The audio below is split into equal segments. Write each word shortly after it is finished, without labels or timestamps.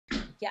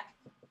Yeah.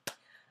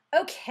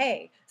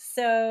 Okay.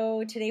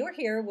 So today we're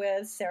here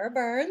with Sarah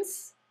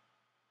Burns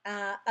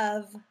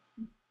of,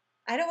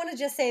 I don't want to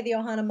just say the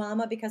Ohana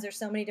Mama because there's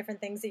so many different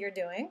things that you're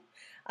doing.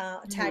 Hmm.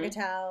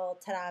 Tagatal,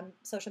 Tada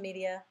Social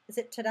Media. Is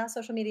it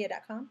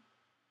tadasocialmedia.com?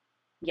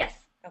 Yes.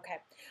 Okay.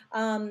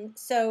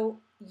 So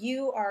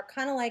you are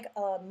kind of like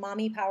a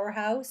mommy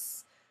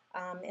powerhouse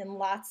in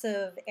lots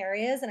of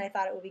areas, and I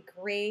thought it would be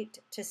great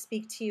to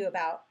speak to you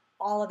about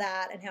all of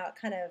that and how it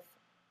kind of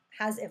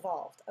has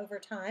evolved over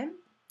time.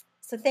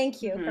 So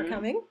thank you for Hmm.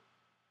 coming.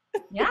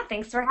 Yeah,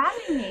 thanks for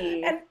having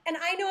me. And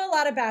I know a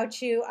lot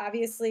about you.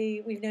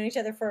 Obviously, we've known each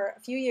other for a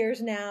few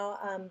years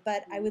now,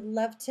 but I would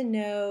love to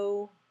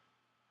know,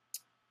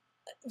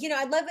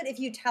 I'd love it if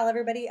you tell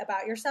everybody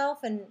about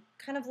yourself and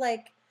kind of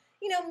like,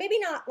 maybe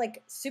not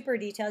like super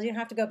details. You don't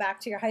have to go back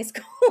to your high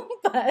school,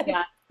 but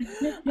Yeah.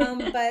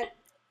 but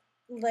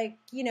like,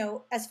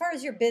 as far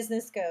as your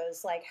business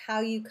goes, like how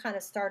you kind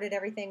of started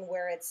everything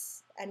where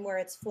it's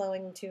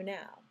flowing to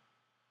now.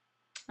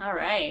 All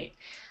right.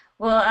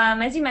 Well,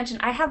 as you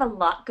mentioned, I have a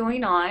lot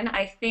going on.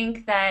 I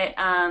think that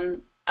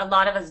a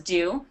lot of us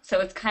do, so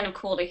it's kind of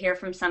cool to hear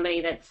from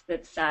somebody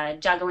that's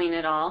juggling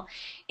it all.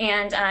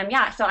 And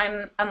yeah, so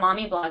I'm a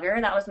mommy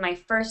blogger. That was my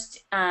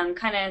first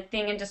kind of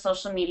thing into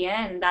social media,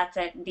 and that's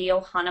at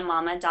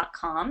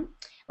theohanamama.com,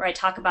 where I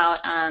talk about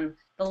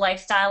the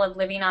lifestyle of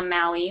living on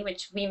Maui,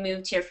 which we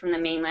moved here from the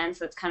mainland,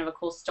 so it's kind of a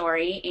cool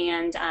story.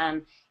 And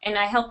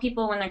I help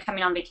people when they're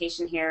coming on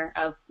vacation here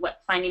of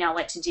what finding out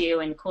what to do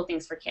and cool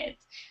things for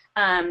kids.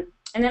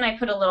 And then I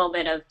put a little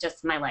bit of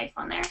just my life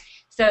on there.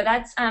 So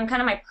that's kind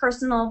of my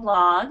personal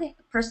blog,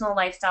 personal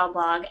lifestyle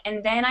blog.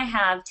 And then I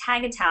have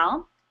Tag a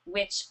Towel,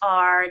 which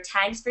are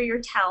tags for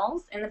your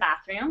towels in the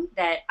bathroom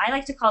that I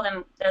like to call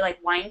them, they're like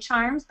wine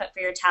charms, but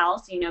for your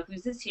towels, so you know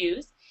whose is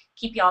whose.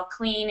 Keep you all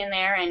clean in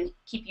there and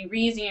keep you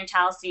reusing your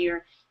towels so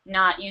you're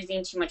not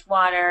using too much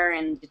water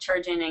and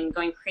detergent and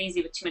going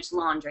crazy with too much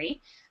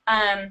laundry.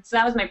 So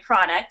that was my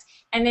product.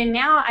 And then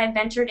now I've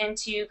ventured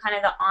into kind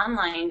of the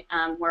online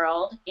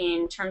world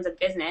in terms of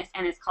business,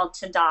 and it's called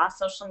Tada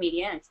Social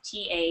Media. And it's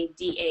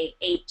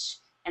Tadah,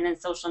 and then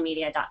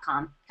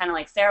socialmedia.com. Kind of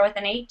like Sarah with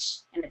an H,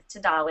 and it's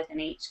Tada with an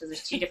H because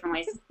there's two different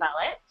ways to spell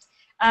it.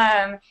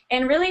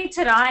 And really,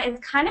 Tada has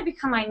kind of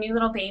become my new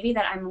little baby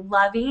that I'm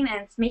loving,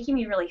 and it's making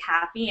me really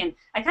happy. And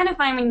I kind of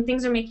find when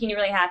things are making you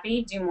really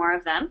happy, do more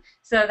of them.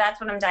 So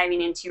that's what I'm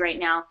diving into right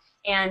now.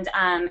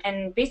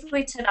 And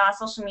basically, Tada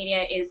social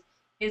media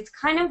is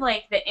kind of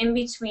like the in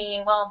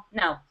between. Well,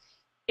 no,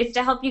 it's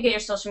to help you get your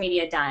social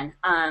media done.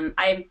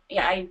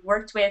 I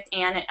worked with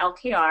Anne at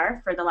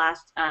LKR for the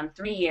last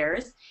 3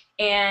 years,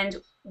 and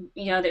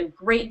the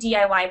great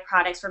DIY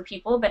products for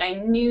people. But I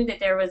knew that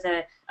there was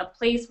a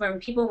place where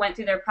people went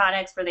through their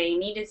products where they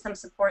needed some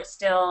support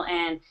still,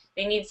 and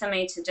they need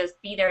somebody to just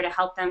be there to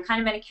help them,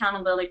 kind of an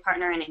accountability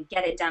partner and a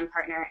get it done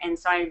partner. And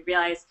so I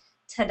realized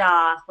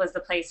Tada was the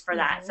place for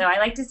that. Mm-hmm. So I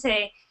like to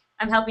say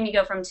I'm helping you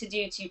go from to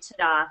do to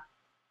Tada.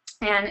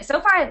 And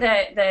so far,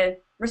 the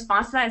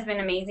response to that has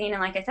been amazing,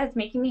 and like I said, it's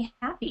making me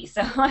happy.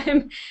 So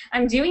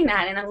I'm doing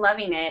that, and I'm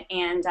loving it,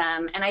 and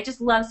I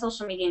just love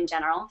social media in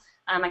general.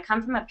 I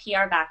come from a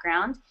PR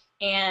background,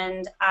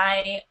 and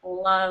I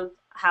love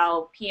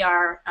how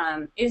PR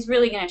is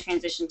really going to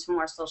transition to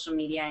more social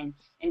media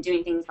and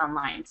doing things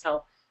online.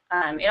 So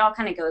it all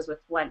kind of goes with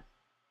what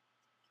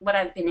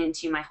I've been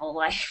into my whole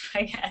life,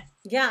 I guess.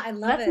 Yeah, I So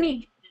love that's it.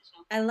 me.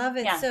 I love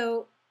it. Yeah.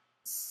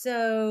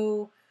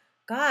 So,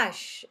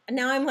 gosh,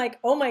 now I'm like,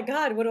 oh my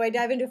God, what do I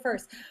dive into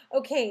first?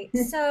 Okay,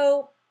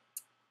 so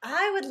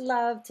I would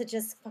love to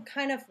just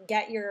kind of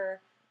get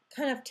your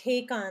kind of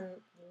take on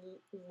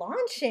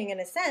launching in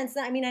a sense.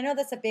 I mean, I know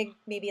that's a big,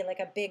 maybe like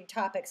a big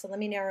topic, so let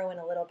me narrow in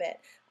a little bit.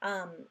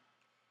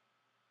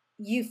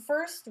 You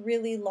first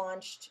really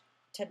launched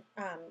to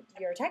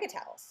your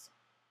Tagatels,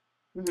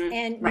 Hmm.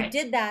 and you Right.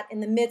 did that in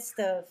the midst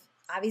of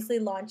obviously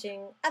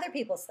launching other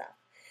people's stuff.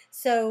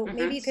 So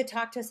maybe Hmm. you could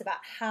talk to us about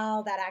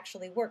how that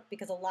actually worked,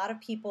 because a lot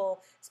of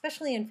people,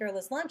 especially in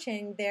fearless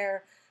launching,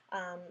 they're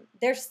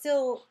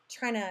still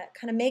trying to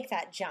kind of make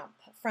that jump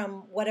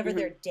from whatever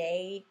their Hmm.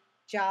 day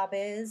job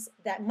is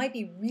that might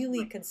be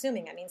really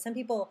consuming. I mean, some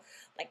people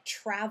like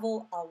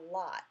travel a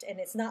lot, and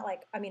it's not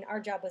like, I mean, our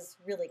job was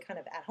really kind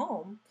of at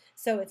home,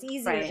 so it's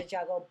easier to Right.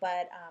 juggle.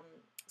 But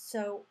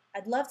so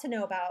I'd love to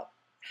know about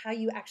how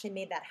you actually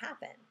made that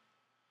happen.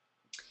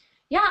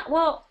 Yeah,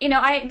 well,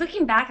 I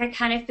looking back, I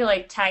kind of feel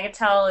like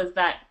Tagatel is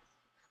that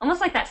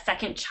almost like that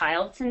second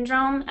child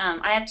syndrome.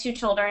 I have two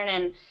children,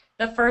 and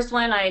the first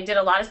one I did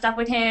a lot of stuff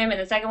with him, and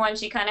the second one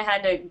she kind of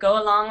had to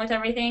go along with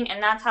everything,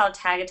 and that's how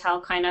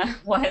Tagatel kind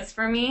of was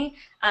for me,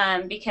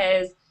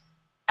 because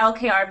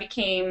LKR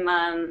became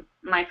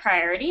my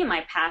priority and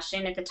my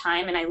passion at the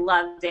time, and I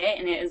loved it,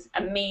 and it was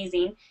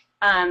amazing.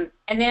 And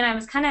then I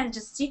was kind of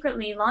just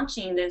secretly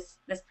launching this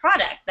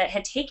product that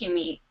had taken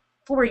me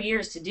 4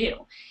 years to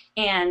do,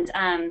 and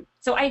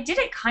so I did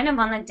it kind of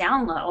on the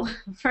down low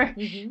for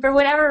Mm-hmm. for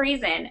whatever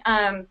reason.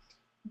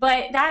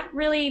 But that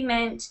really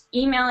meant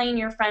emailing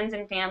your friends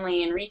and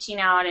family and reaching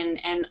out,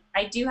 and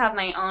I do have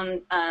my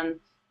own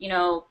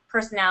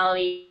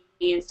personality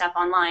and stuff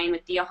online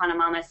with the Ohana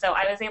Mama. So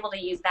I was able to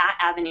use that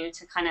avenue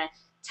to kind of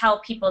tell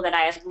people that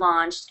I had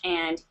launched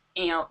and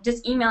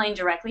just emailing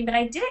directly, but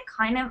I did it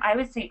kind of, I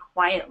would say,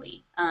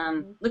 quietly.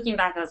 Looking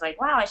back, I was like,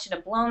 wow, I should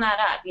have blown that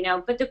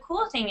up. But the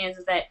cool thing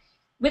is that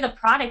with a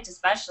product,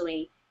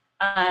 especially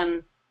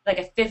like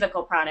a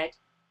physical product,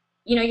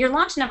 your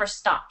launch never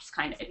stops.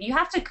 Kind of, you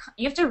have to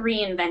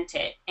reinvent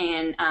it.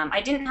 And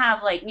I didn't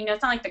have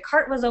it's not like the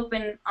cart was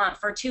open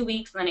for 2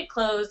 weeks and then it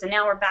closed and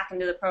now we're back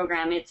into the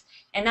program.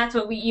 And that's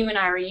what you and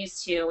I were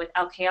used to with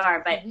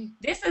LKR. But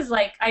this is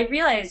like, I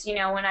realized,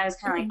 when I was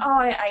kind of like, oh,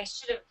 I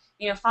should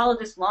have followed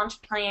this launch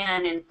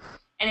plan, and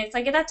it's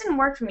like that didn't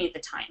work for me at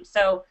the time.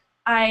 So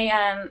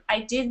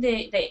I did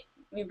the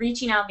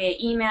reaching out via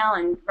email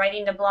and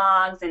writing to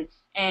blogs, and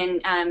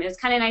it was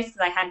kind of nice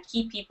because I had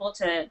key people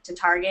to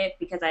target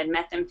because I had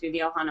met them through the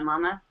Ohana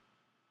Mama.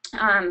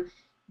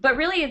 But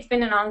really, it's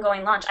been an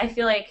ongoing launch. I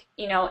feel like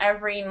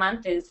every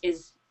month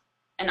is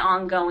an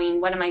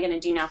ongoing. What am I going to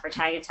do now for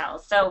Tagatelle?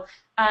 So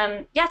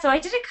so I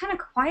did it kind of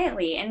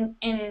quietly,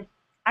 and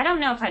I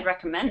don't know if I'd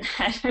recommend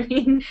that. I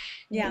mean,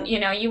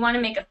 you want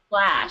to make a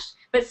splash,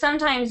 but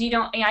sometimes you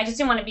don't. I just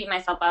didn't want to beat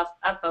myself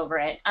up over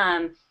it.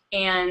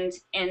 And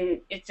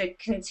it's a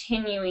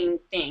continuing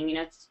thing.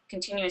 It's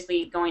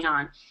continuously going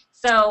on.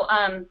 So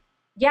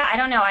I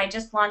don't know. I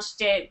just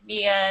launched it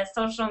via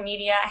social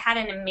media. I had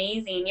an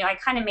amazing. I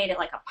kind of made it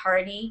like a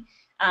party.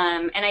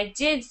 And I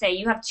did say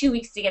you have 2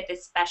 weeks to get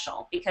this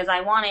special because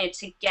I wanted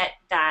to get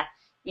that.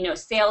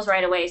 Sales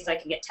right away so I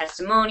could get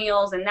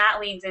testimonials, and that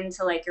leads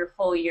into like your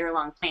whole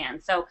year-long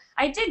plan. So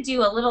I did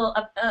do a little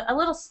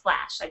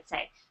splash, I'd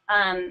say,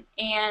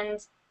 and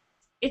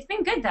it's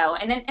been good though.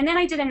 And then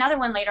I did another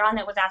one later on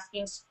that was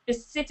asking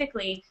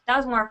specifically. That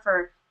was more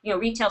for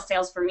retail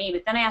sales for me,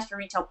 but then I asked for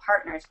retail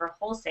partners for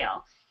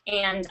wholesale,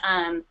 and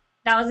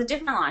that was a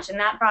different launch, and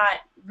that brought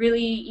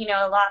really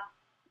a lot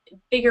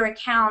bigger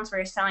accounts where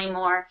you're selling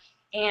more.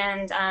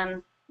 And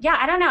I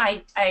don't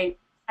know.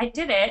 I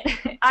did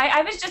it.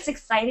 I was just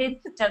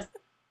excited to have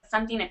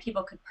something that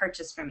people could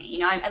purchase from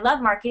me. I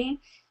love marketing,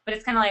 but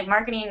it's kind of like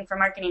marketing for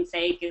marketing's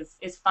sake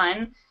is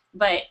fun.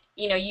 But,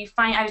 you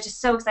find I was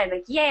just so excited,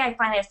 like, yay, I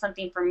finally have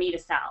something for me to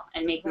sell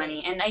and make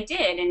money. And I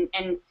did.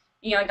 And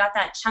I got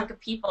that chunk of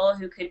people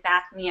who could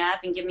back me up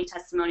and give me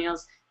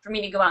testimonials for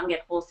me to go out and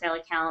get wholesale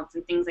accounts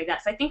and things like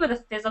that. So I think with a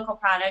physical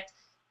product,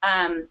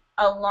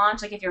 a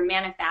launch, like if you're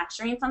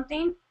manufacturing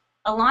something,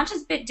 a launch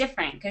is a bit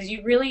different because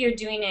you really are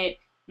doing it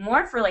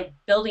more for like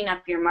building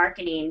up your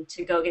marketing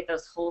to go get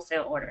those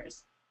wholesale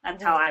orders.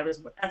 That's how I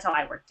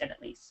worked it,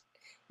 at least.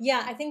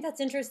 Yeah, I think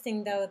that's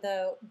interesting though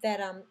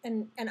that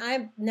and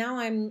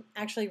I'm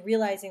actually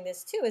realizing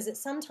this too, is that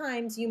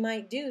sometimes you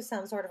might do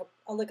some sort of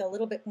a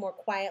little bit more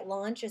quiet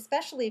launch,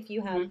 especially if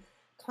you have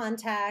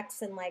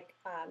contacts and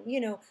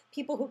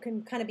people who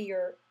can kind of be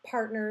your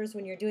partners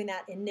when you're doing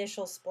that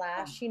initial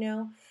splash.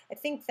 I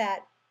think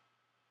that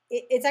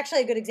it's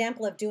actually a good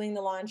example of doing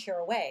the launch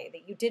your way,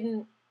 that you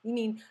didn't.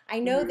 I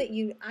know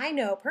that I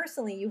know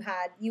personally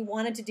you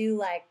wanted to do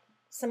like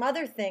some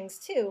other things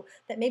too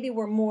that maybe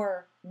were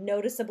more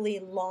noticeably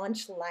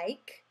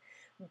launch-like,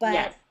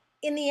 but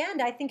in the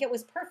end, I think it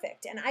was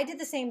perfect. And I did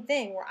the same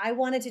thing where I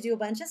wanted to do a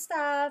bunch of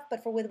stuff,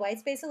 but with White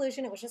Space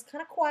Solution, it was just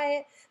kind of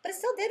quiet, but it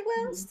still did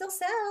well, still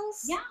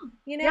sells.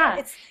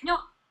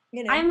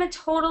 I'm a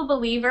total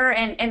believer,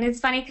 and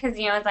it's funny because,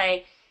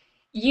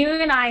 you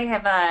and I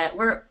have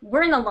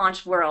we're in the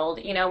launch world,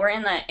 we're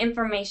in the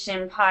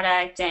information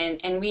product,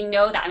 and we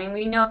know that.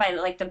 We know by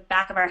like the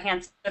back of our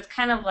hands. It's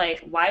kind of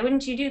like, why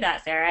wouldn't you do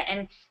that, Sarah?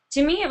 And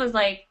to me, it was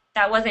like,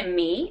 that wasn't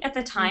me at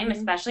the time,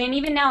 especially, and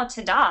even now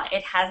to dot,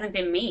 it hasn't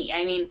been me.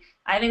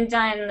 I haven't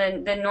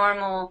done the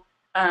normal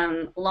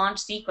launch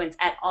sequence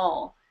at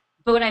all.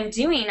 But what I'm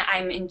doing,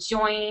 I'm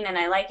enjoying, and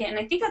I like it. And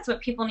I think that's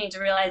what people need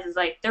to realize is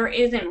like, there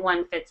isn't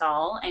one fits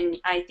all. And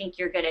I think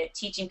you're good at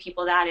teaching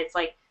people that. It's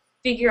like,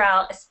 figure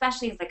out,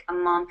 especially as like a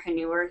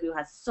mompreneur who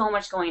has so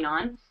much going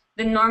on,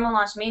 the normal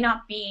launch may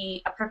not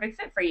be a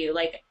perfect fit for you.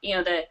 Like,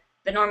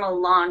 the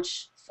normal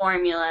launch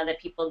formula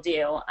that people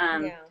do.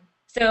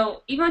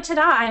 So even with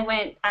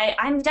Tada,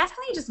 I'm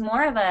definitely just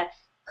more of a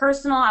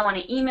personal, I want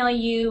to email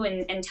you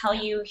and tell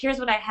you, here's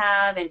what I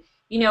have. And,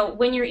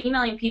 when you're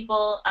emailing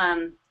people,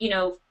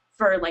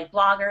 for like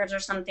bloggers or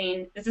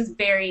something, this is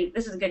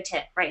a good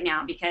tip right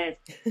now, because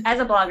as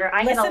a blogger,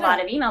 I get a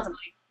lot of emails. I'm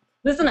like,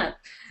 listen up.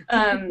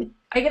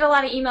 I get a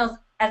lot of emails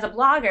as a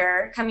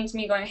blogger coming to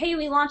me going, hey,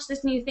 we launched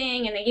this new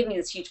thing, and they give me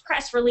this huge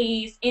press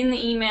release in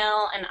the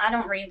email, and I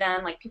don't read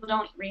them. Like, people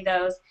don't read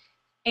those.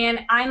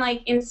 And I'm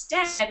like,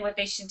 instead, what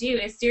they should do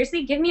is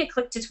seriously give me a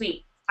click to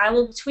tweet. I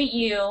will tweet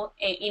you,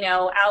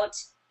 out.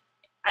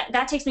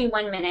 That takes me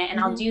 1 minute, and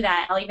I'll do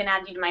that. I'll even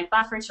add you to my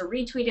buffer to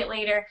retweet it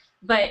later.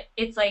 But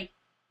it's like,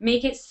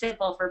 make it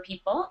simple for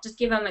people. Just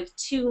give them a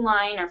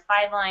 2-line or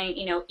 5-line,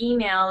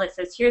 email that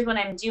says, here's what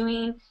I'm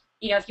doing.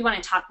 If you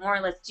want to talk more,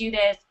 let's do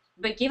this.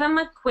 But give them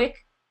a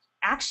quick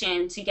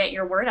action to get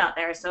your word out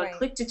there. So a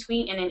click to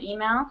tweet in an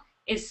email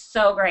is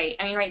so great.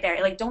 Right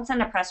there. Like, don't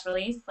send a press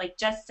release. Like,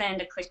 just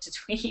send a click to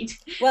tweet.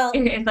 Well,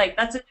 it's like,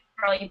 that's a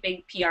probably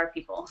big PR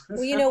people.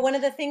 Well, So one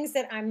of the things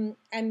that I'm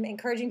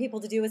encouraging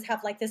people to do is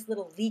have like this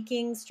little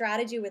leaking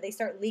strategy where they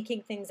start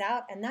leaking things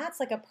out, and that's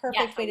like a yes,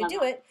 perfect I way to love do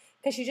that. it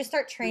because you just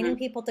start training Hmm.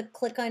 people to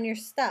click on your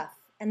stuff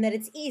and that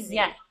it's Yes,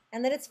 easy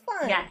and that it's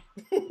fun. yes.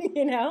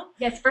 You know?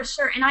 Yes, for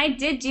sure. And I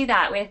did do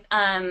that with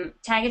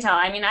Tagatel.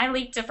 I mean, I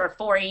leaked it for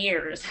 4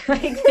 years.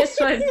 Like this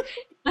was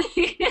like,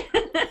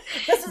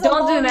 This is a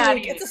don't do long that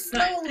leak. It's either.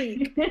 a slow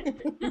leak.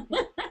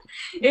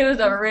 It was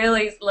a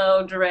really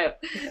slow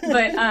drip.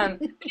 But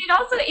it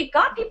also it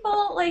got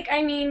people like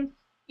I mean,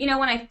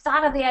 when I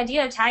thought of the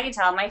idea of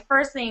Tagatel, my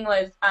first thing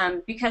was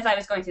because I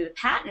was going through the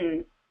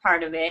patent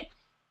part of it,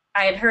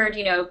 I had heard,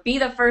 be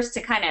the first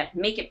to kind of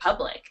make it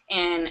public.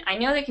 And I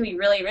know that can be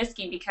really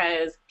risky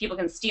because people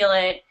can steal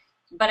it,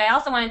 but I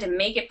also wanted to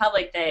make it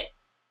public that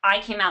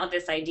I came out with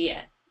this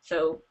idea.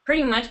 So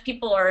pretty much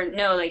people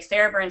know like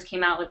Sarah Burns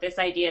came out with this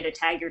idea to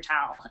tag your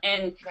towel.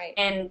 Right.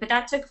 But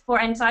that took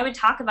and so I would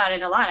talk about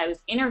it a lot. I was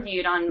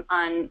interviewed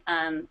on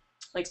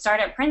like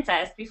Startup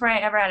Princess before I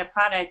ever had a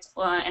product,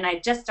 and I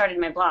just started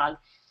my blog.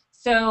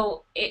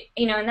 So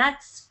and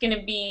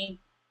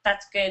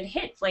that's good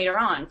hits later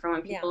on for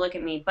when Yeah. people look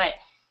at me. But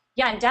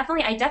yeah,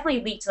 definitely, I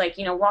definitely leaked like,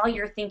 while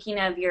you're thinking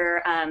of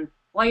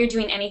while you're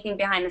doing anything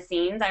behind the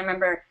scenes. I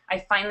remember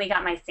I finally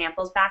got my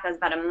samples back. It was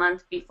about a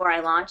month before I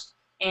launched.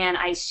 And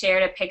I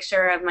shared a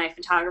picture of my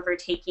photographer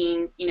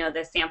taking,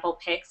 the sample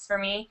pics for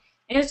me.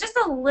 And it was just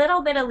a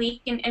little bit of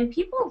leak. And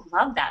people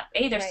love that.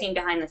 A, they're Right. seeing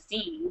behind the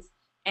scenes.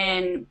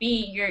 And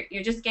B,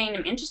 you're just getting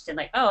them interested.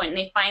 Like, oh, and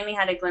they finally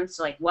had a glimpse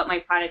to like what my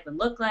product would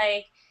look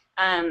like.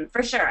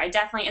 For sure. I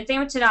definitely, and same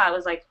with Tada. I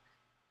was like,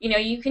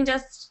 you can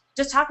just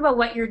talk about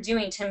what you're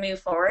doing to move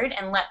forward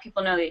and let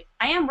people know that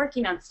I am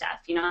working on stuff.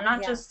 I'm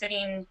not Yeah. just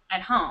sitting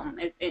at home.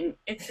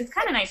 It's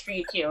kind of nice for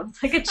you too.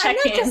 It's like a I'm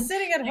not just check-in.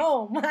 sitting at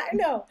home. I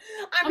know.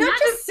 I'm I'm not not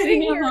just just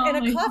sitting sitting at here in home. a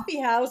Like, coffee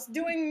house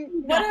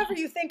doing yeah. whatever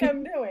you think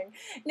I'm doing.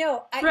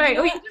 No, you Right.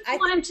 know Or you what? just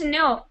want them to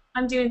know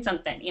I'm doing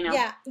something.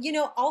 Yeah,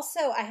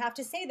 also I have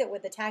to say that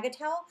with the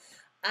Tagatel,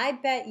 I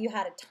bet you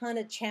had a ton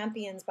of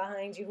champions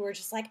behind you who were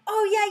just like,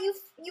 "Oh yeah,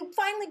 you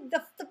finally the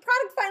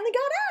product finally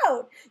got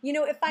out.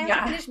 It finally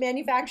Yeah. finished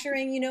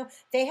manufacturing.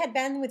 They had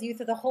been with you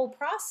through the whole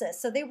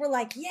process, so they were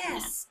like, Yeah.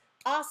 "Yes,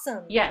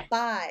 awesome, Yes.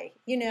 bye."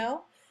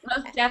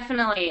 Most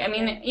definitely. I Yeah.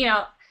 mean,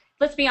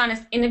 let's be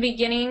honest, in the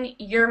beginning,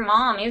 your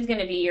mom is going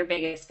to be your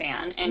biggest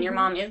fan, and your Hmm.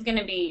 mom is going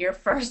to be your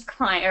first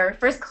client, or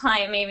first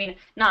client, maybe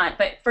not,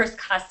 but first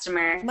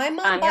customer. My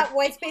mom Your bought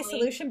White Space family.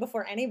 Solution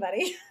before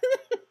anybody.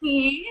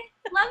 See?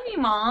 Love you,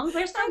 moms.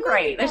 They're I so love you,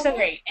 great. They're so Mama.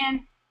 great.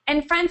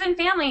 And friends and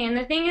family. And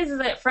the thing is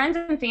that friends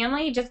and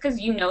family, just because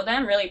you know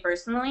them really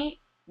personally,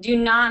 do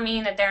not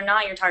mean that they're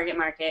not your target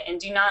market, and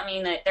do not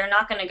mean that they're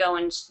not going to go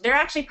and they're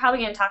actually probably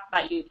going to talk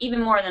about you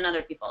even more than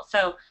other people.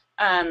 So,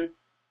 um,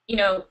 you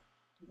know,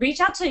 reach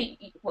out to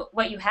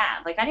what you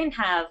have. Like I didn't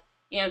have,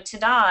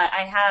 Tada.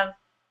 I have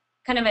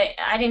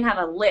I didn't have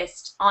a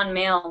list on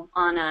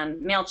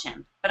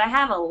Mailchimp, but I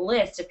have a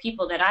list of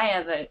people that I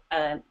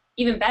have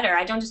even better.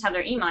 I don't just have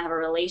their email; I have a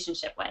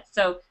relationship with.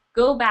 So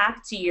go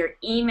back to your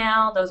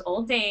email, those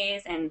old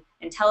days, and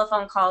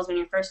telephone calls when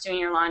you're first doing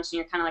your launch, and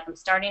you're kind of like, I'm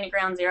starting at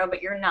ground zero,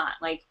 but you're not.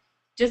 Like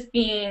just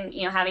being,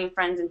 having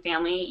friends and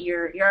family,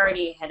 you're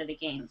already ahead of the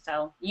game.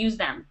 So use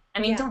them. I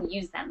mean, Yeah. don't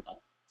use them,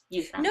 but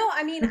use them. No,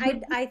 I mean,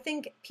 I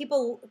think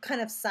people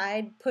kind of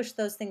push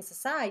those things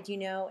aside,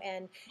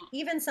 and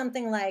even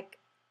something like,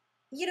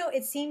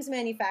 it seems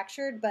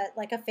manufactured, but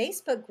like a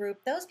Facebook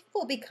group, those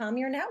people become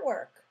your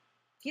network.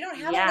 If you don't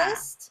have a Yeah.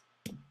 list,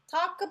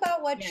 talk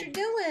about what Yes. you're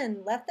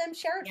doing. Let them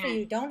share it for Yes.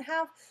 you.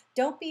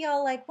 Don't be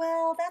all like,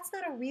 well, that's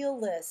not a real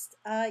list.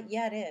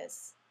 Yeah, it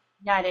is.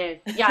 Yeah,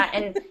 it is. Yeah,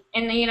 and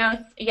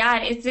yeah,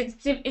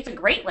 it's a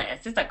great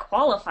list. It's a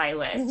qualify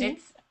list. Hmm.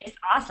 It's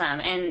awesome.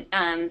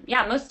 And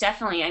yeah, most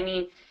definitely. I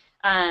mean,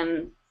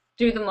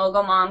 through the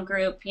Mogul Mom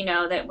group,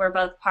 that we're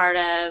both part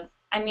of.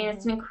 I mean,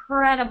 it's Hmm. an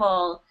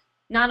incredible.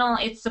 Not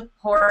only it's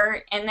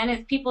support, and then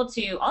it's people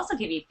to also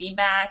give you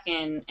feedback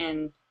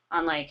and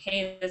on like,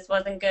 hey, this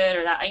wasn't good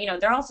or that.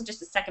 They're also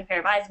just a second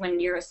pair of eyes. When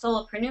you're a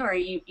solopreneur,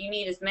 you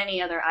need as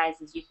many other eyes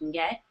as you can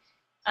get.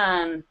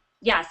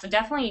 Yeah, so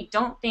definitely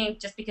don't think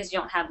just because you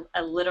don't have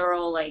a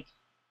literal like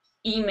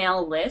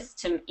email list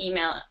to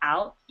email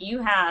out, you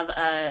have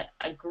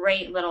a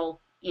great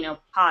little,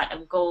 pot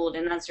of gold,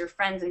 and that's your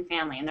friends and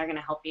family, and they're going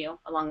to help you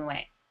along the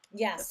way.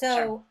 Yeah, So for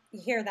sure. so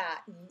you hear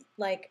that.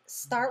 Like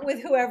start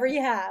with whoever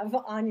you have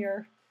on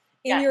in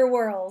Yes. your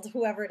world,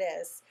 whoever it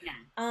is. Yeah.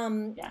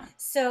 Um, Yeah.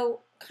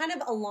 so kind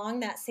of along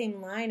that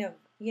same line of,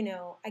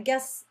 I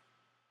guess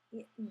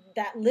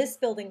that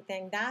list building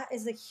thing, that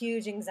is a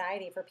huge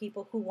anxiety for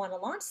people who want to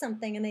launch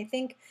something and they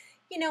think,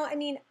 I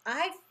mean,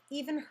 I've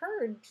even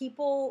heard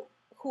people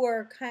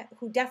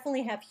who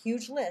definitely have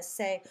huge lists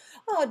say,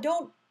 "Oh,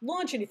 don't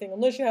launch anything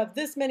unless you have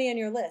this many on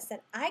your list." And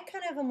I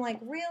kind of am like,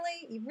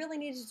 "Really? You really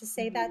needed to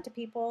say Hmm. that to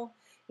people?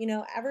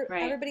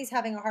 Right. Everybody's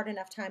having a hard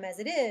enough time as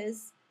it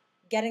is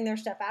getting their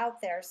stuff out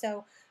there."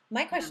 So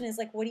my Yeah. question is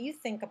like, what do you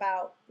think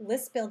about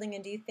list building,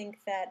 and do you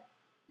think that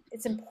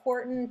it's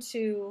important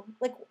to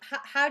like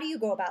how do you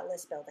go about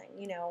list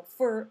building,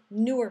 for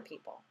newer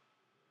people?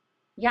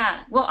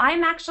 Yeah. Well,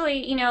 I'm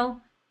actually,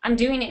 I'm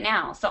doing it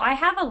now. So I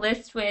have a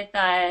list with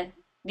the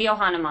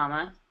Ohana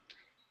Mama,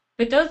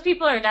 but those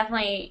people are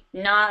definitely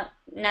not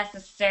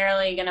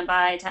necessarily going to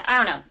buy. I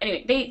don't know.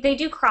 Anyway, they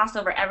do cross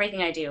over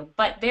everything I do,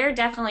 but they're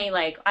definitely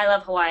like, I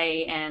love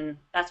Hawaii, and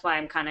that's why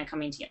I'm kind of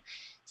coming to you.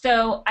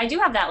 So I do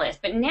have that list,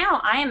 but now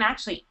I am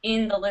actually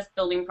in the list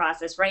building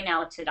process right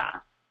now with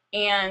Tada.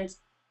 And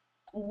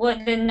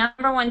what the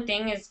number one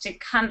thing is to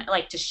come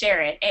like to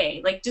share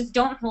it, like just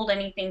don't hold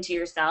anything to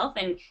yourself.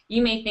 And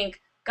you may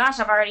think, gosh,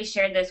 I've already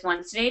shared this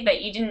once today,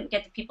 but you didn't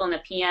get the people in the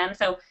PM.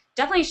 So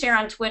definitely share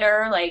on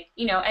Twitter, like,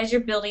 as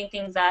you're building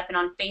things up, and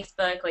on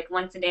Facebook, like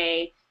once a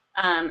day.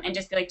 And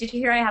just be like, did you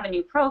hear I have a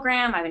new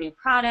program, I have a new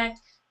product?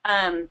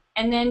 And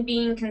then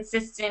being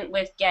consistent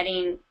with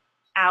getting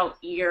out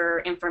your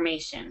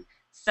information.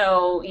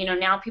 So,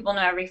 now people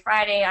know every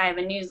Friday I have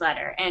a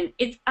newsletter, and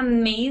it's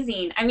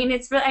amazing. I mean,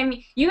 it's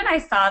really, you and I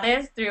saw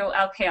this through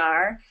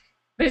LKR,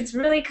 but it's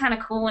really kind of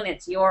cool when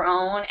it's your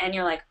own and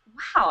you're like,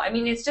 wow, I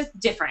mean, it's just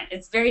different.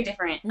 It's very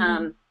different.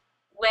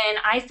 When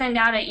I send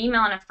out an email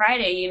on a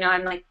Friday,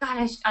 I'm like,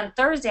 God, on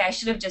Thursday, I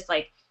should have just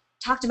like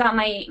talked about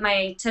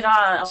my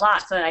Tada a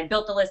lot so that I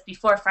built the list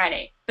before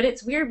Friday. But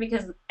it's weird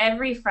because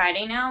every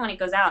Friday now when it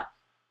goes out,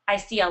 I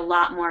see a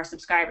lot more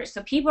subscribers.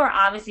 So people are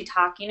obviously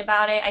talking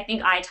about it. I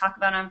think I talk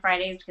about it on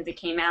Fridays because it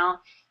came out.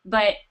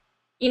 But,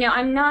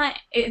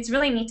 it's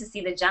really neat to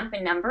see the jump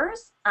in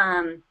numbers.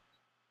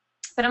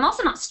 But I'm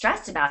also not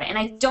stressed about it. And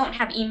I don't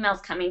have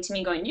emails coming to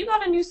me going, you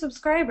got a new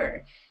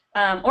subscriber.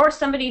 Or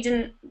somebody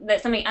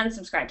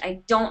unsubscribed.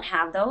 I don't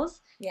have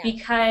those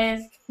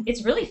because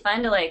it's really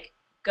fun to like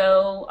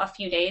go a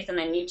few days and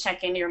then you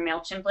check into your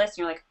MailChimp list and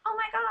you're like, oh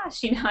my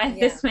gosh, I have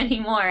this many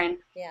more.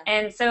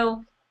 And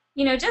so,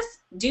 just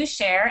do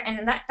share.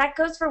 And that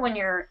goes for when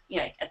you're,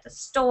 like at the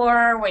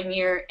store, when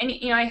you're, and,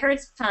 I heard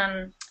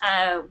from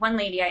one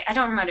lady, I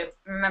don't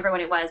remember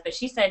what it was, but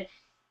she said,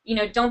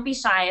 don't be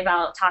shy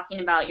about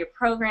talking about your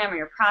program or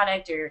your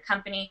product or your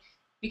company,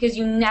 because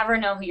you never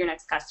know who your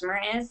next customer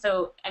is.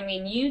 So,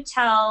 you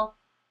tell,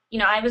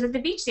 I was at the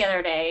beach the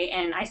other day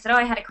and I said, oh,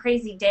 I had a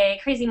crazy day,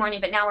 crazy morning,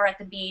 but now we're at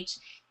the beach.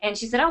 And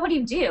she said, oh, what do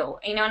you do?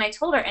 And I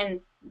told her,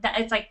 and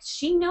it's like,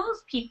 she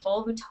knows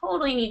people who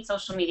totally need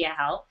social media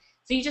help.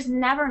 So you just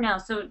never know.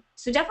 So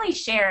definitely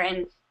share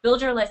and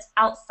build your list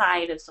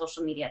outside of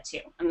social media too.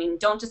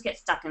 Don't just get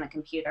stuck in the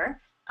computer.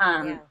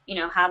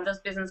 Have those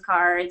business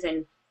cards,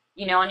 and,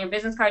 on your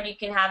business card, you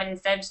can have it,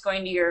 instead of just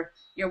going to your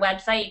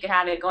website, you could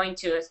have it going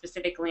to a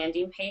specific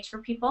landing page for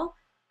people.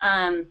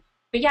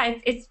 But yeah,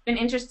 it's been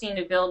interesting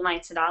to build my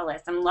Tada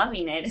list. I'm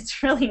loving it.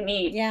 It's really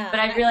neat. Yeah.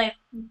 But I realized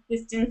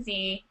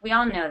consistency, we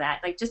all know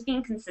that. Like just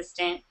being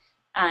consistent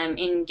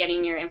in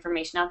getting your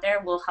information out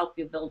there will help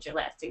you build your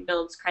list. It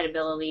builds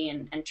credibility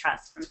and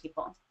trust from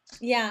people.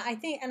 Yeah, I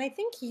think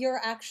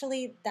you're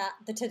actually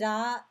the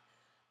Tada,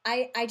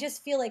 I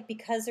just feel like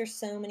because there's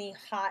so many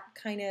hot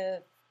kind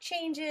of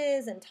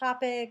changes and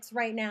topics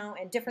right now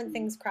and different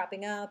things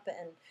cropping up,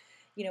 and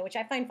which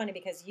I find funny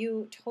because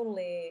you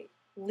totally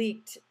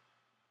leaked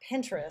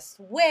Pinterest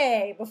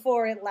way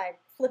before it like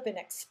flipping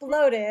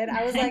exploded.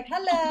 I was like,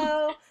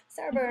 hello,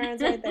 Sarah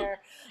Burns right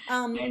there.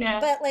 I know.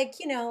 But like,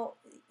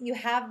 you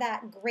have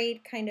that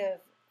great kind of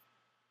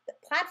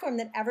platform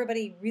that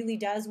everybody really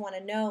does want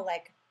to know,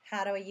 like,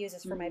 how do I use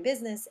this for my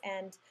business?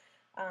 And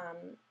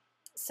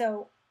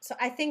so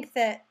I think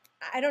that,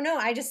 I don't know,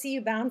 I just see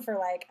you bound for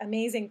like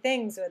amazing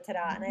things with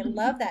Tada. And I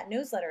love that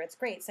newsletter. It's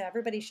great. So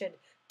everybody should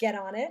get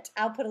on it.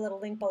 I'll put a little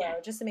link below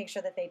just to make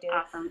sure that they do.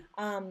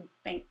 Awesome.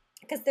 Thanks.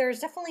 Because there's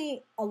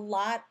definitely a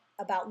lot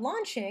about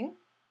launching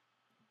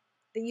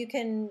that you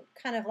can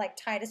kind of like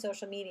tie to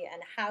social media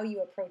and how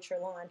you approach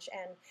your launch.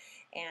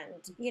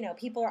 And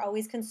people are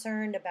always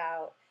concerned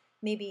about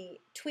maybe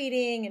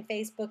tweeting and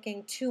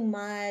Facebooking too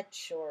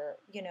much, or,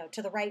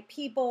 to the right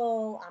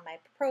people on my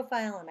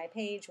profile, on my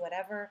page,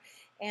 whatever.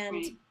 And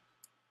Right.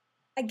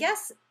 I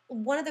guess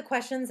one of the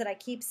questions that I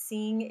keep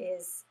seeing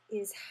is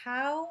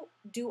how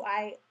do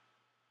I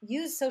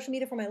use social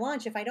media for my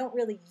launch if I don't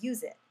really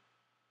use it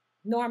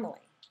normally?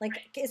 Like,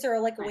 is there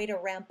like a way to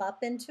ramp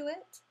up into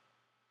it?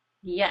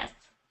 Yes.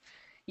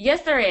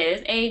 Yes, there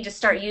is. Just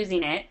start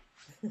using it.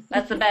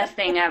 That's the best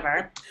thing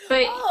ever.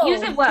 But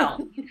use it well.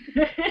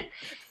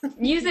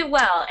 Use it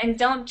well, and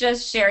don't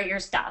just share your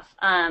stuff.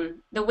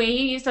 The way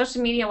you use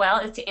social media well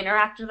is to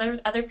interact with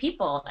other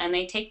people, and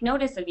they take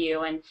notice of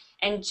you,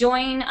 and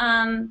join.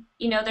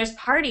 There's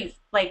parties,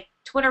 like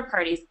Twitter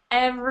parties,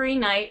 every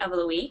night of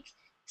the week,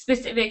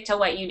 specific to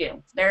what you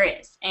do. There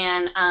is,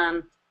 and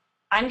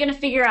I'm gonna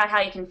figure out how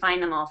you can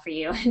find them all for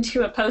you and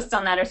do a post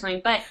on that or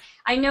something. But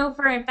I know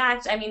for a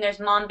fact, there's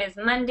Mom Biz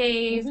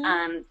Mondays,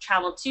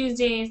 Travel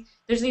Tuesdays.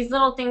 There's these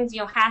little things,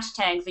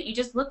 hashtags that you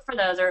just look for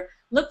those, or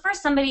look for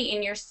somebody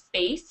in your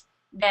space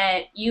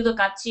that you look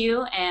up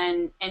to,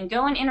 and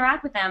go and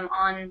interact with them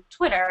on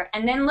Twitter,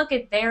 and then look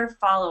at their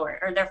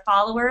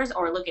followers,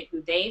 or look at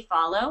who they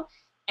follow,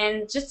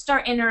 and just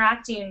start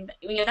interacting.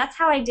 That's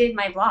how I did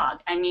my blog.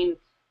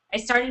 I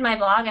started my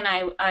blog, and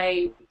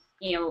I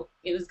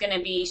it was going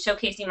to be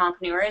showcasing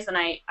mompreneurs, and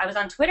I was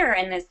on Twitter,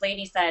 and this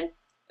lady said,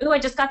 "Ooh, I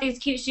just got these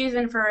cute shoes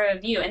in for a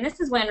review," and this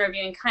is when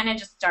reviewing kind of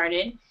just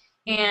started,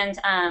 and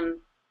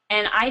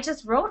I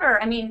just wrote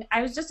her. I mean,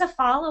 I was just a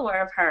follower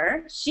of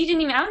her. She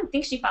didn't even, I don't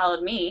think she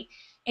followed me.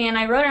 And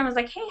I wrote her and was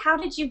like, "Hey, how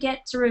did you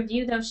get to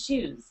review those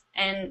shoes?"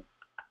 And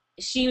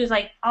she was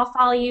like, "I'll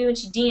follow you." And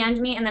she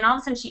DM'd me. And then all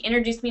of a sudden she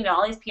introduced me to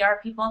all these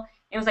PR people. And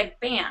it was like,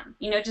 bam,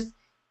 just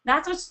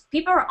that's what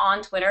people are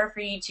on Twitter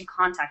for you to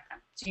contact them,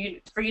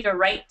 for you to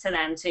write to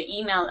them, to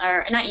email,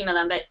 or not email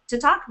them, but to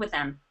talk with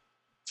them.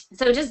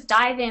 So just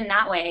dive in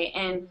that way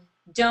and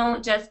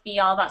don't just be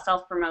all about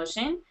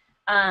self-promotion.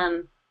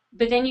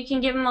 But then you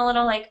can give them a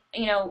little, like,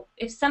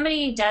 if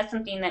somebody does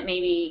something that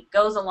maybe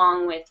goes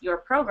along with your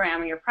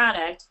program or your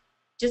product,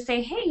 just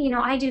say, "Hey,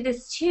 I do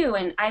this too,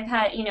 and I've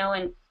had,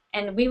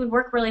 and we would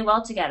work really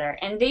well together."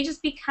 And they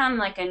just become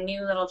like a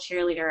new little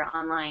cheerleader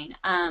online.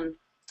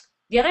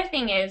 The other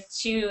thing is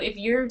if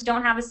you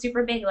don't have a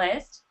super big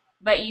list,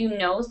 but you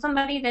know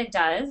somebody that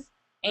does,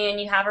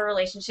 and you have a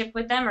relationship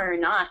with them or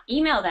not,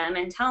 email them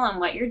and tell them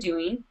what you're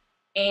doing.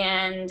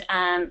 And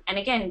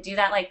again, do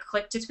that like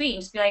click to tweet,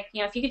 and just be like,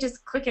 if you could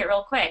just click it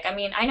real quick. I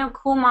mean, I know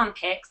Cool Mom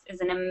Pics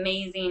is an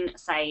amazing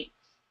site,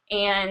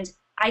 and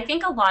I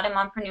think a lot of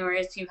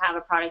mompreneurs who have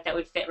a product that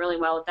would fit really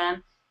well with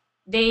them,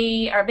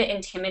 they are a bit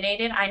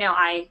intimidated. I know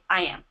I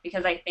am,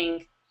 because I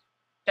think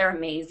they're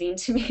amazing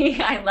to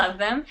me. I love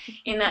them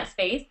in that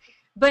space.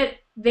 But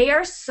they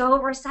are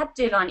so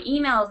receptive on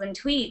emails and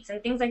tweets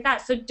and things like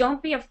that. So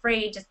don't be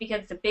afraid just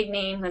because it's a big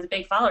name who has a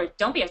big follower.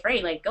 Don't be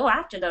afraid. Like, go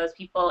after those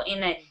people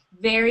in a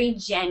very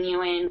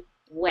genuine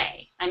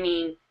way. I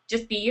mean,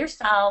 just be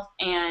yourself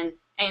and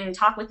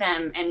talk with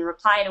them and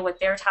reply to what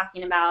they're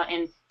talking about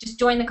and just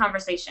join the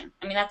conversation.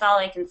 I mean, that's all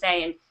I can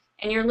say.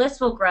 And your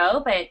list will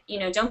grow, but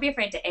don't be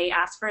afraid to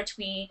ask for a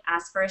tweet,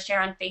 ask for a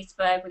share on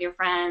Facebook with your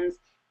friends,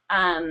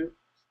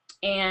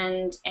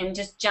 and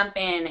just jump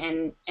in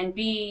and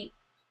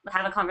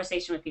have a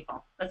conversation with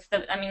people. That's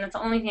the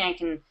only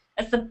thing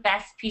that's the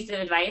best piece of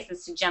advice,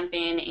 is to jump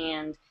in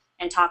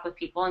and talk with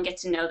people and get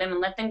to know them and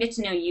let them get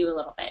to know you a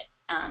little bit.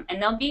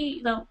 And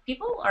the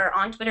people are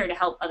on Twitter to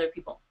help other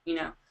people,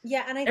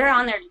 Yeah, and they're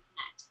on there to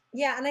connect.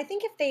 Yeah, and I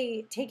think if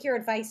they take your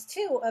advice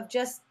too of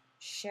just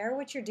share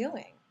what you're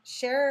doing,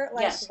 share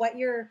what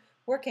you're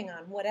working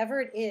on,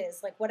 whatever it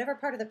is, like whatever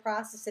part of the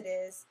process it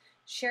is,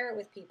 share it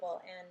with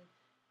people. And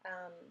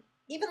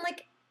even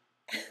like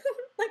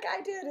like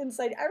I did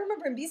inside. I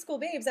remember in B School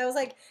Babes, I was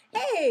like,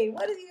 "Hey,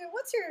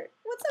 what's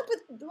up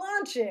with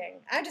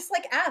launching?" I just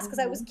like asked because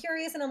I was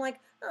curious, and I'm like,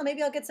 "Oh,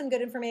 maybe I'll get some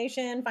good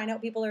information, find out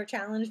what people are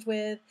challenged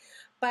with."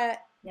 But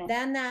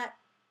then that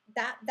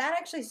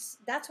actually,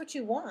 that's what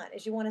you want,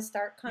 is you want to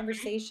start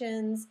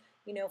conversations,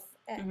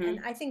 and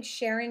I think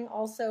sharing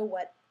also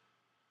what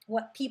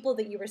people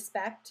that you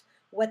respect,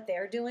 what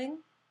they're doing,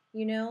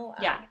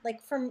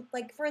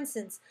 for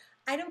instance,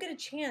 I don't get a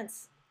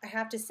chance, I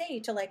have to say,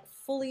 to like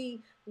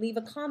fully leave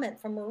a comment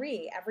from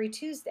Marie every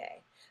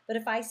Tuesday. But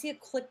if I see a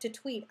click to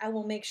tweet, I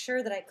will make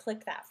sure that I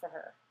click that for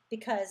her,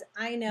 because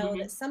I know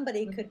that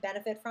somebody could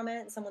benefit from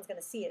it and someone's going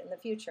to see it in the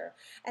future.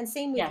 And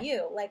same with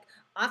you. Like,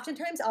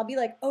 oftentimes I'll be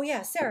like, "Oh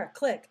yeah, Sarah,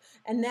 click."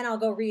 And then I'll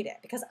go read it,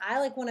 because I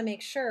like want to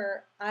make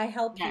sure I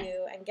help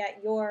you and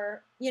get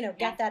your,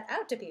 get that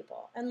out to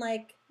people. And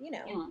like,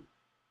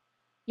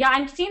 Yeah,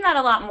 I'm seeing that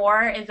a lot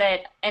more, is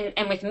that,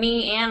 and with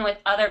me and with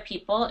other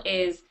people,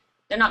 is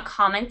they're not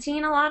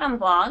commenting a lot on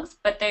blogs,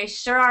 but they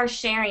sure are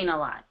sharing a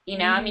lot.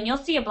 I mean, you'll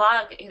see a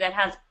blog that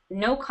has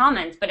no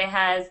comments, but it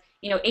has,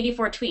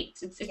 84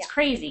 tweets. It's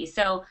crazy.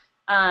 So,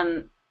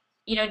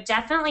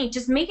 definitely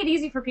just make it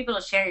easy for people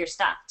to share your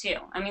stuff too.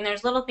 I mean,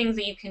 there's little things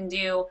that you can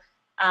do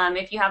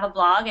if you have a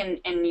blog, and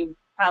you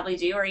probably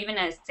do, or even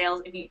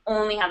if you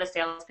only have a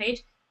sales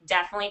page,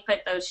 definitely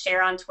put those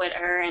share on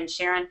Twitter and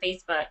share on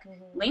Facebook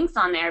links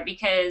on there,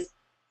 because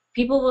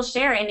people will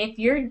share. And if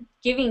you're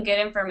giving good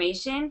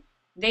information,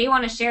 they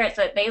want to share it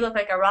so that they look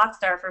like a rock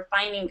star for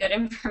finding good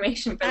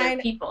information for their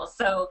people.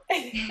 So,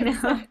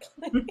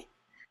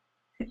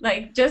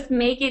 like, just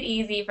make it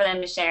easy for them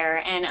to share.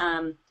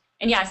 And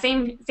yeah,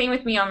 same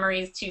with me on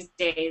Marie's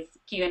Tuesdays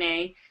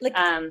Q&A. Like,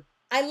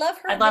 I love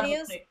her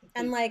videos,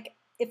 and like,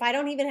 if I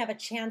don't even have a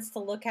chance to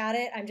look at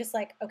it, I'm just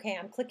like, okay,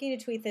 I'm clicking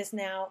to tweet this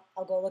now.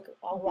 I'll go look.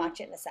 I'll watch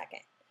it in a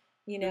second.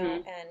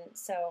 And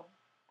so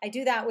I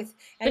do that with.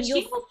 And but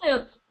she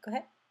also go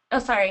ahead. Oh,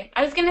 sorry.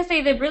 I was going to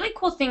say, the really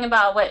cool thing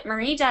about what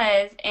Marie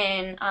does,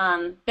 and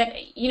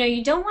that,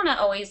 you don't want to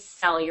always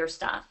sell your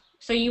stuff.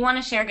 So you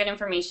want to share good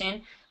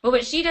information. But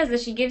what she does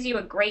is she gives you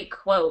a great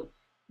quote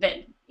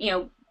that,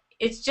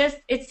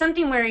 it's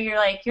something where you're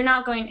like, you're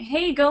not going,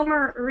 "Hey, go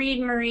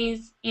read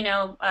Marie's,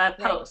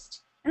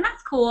 post." And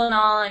that's cool and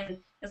all. And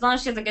as long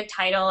as she has a good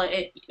title,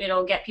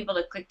 it'll get people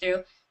to click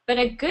through. But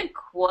a good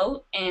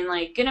quote and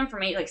like good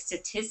information, like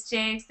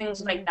statistics,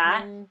 things like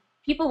that,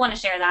 people want to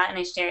share that, and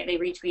they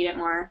retweet it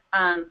more.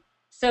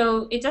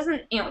 So it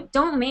doesn't,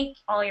 don't make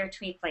all your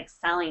tweets like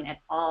selling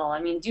at all.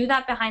 I mean, do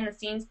that behind the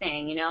scenes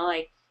thing,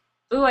 like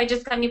ooh, I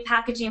just got new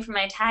packaging for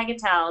my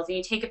Tagatelles, and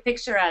you take a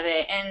picture of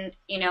it, and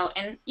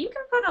and you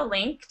can put a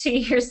link to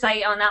your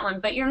site on that one,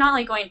 but you're not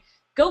like going,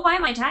 go buy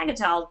my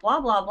Tagatelles, blah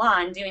blah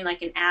blah, and doing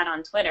like an ad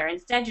on Twitter.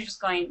 Instead, you're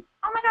just going,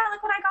 oh my God,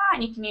 look what I got,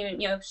 and you can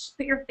even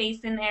put your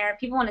face in there.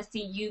 People want to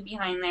see you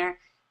behind there.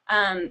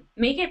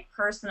 Make it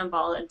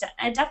personable.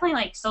 Definitely,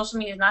 like, social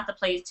media is not the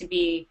place to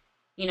be,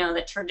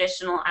 the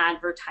traditional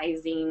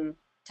advertising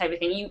type of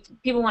thing.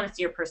 People want to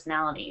see your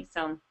personality,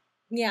 so.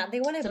 Yeah, they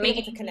want to So be make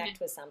able it to connect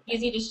with something.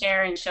 easy to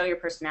share and show your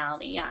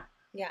personality. Yeah.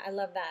 Yeah, I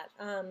love that.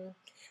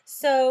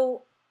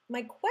 So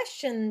my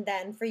question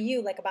then for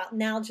you, like about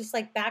now, just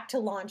like back to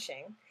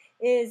launching,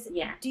 is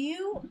Yeah. do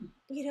you,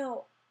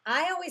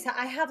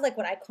 I have like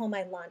what I call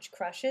my launch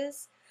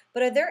crushes,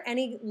 but are there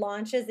any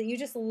launches that you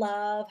just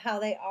love how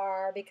they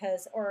are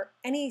because, or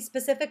any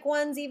specific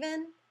ones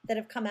even that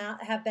have come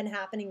out, have been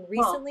happening Well,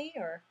 recently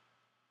or?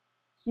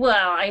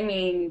 well, I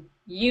mean,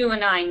 you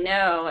and I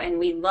know and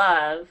we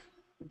love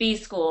B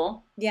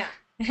School. Yeah,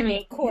 I mean,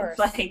 of it's course.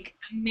 like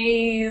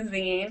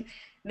amazing.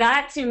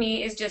 That to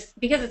me is just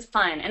because it's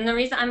fun. And the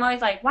reason I'm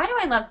always like, why do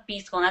I love B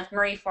School? And that's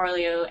Marie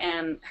Forleo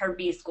and her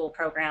B School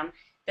program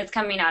that's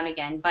coming out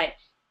again. But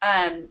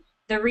um,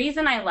 the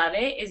reason I love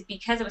it is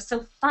because it was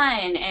so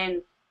fun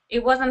and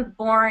it wasn't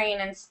boring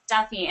and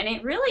stuffy. And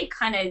it really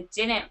kind of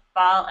didn't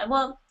fall.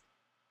 Well,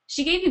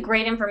 she gave you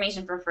great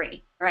information for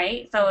free,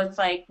 right? So Mhm. it's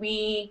like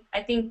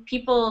I think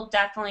people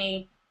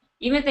definitely,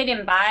 even if they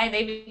didn't buy,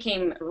 they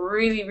became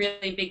really,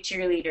 really big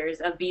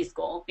cheerleaders of B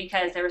School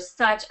because there was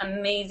such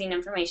amazing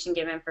information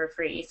given for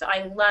free. So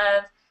I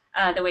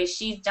love the way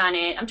she's done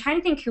it. I'm trying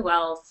to think who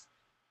else.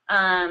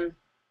 Um,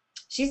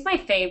 she's my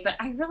fave, but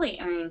I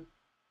mean,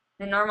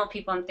 the normal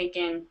people, I'm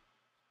thinking,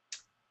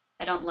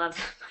 I don't love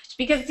that much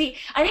because see,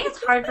 I think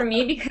it's hard for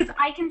me because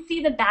I can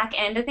see the back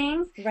end of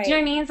things. Do you know Right, what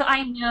I mean? So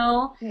I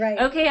know, right.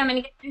 okay, I'm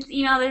gonna get this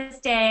email this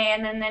day,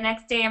 and then the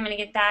next day I'm gonna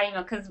get that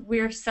email because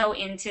we're so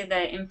into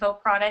the info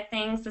product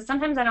thing. So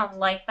sometimes I don't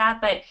like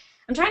that, but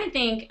I'm trying to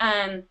think.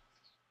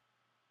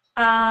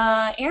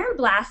 Erin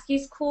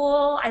Blasky's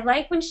cool. I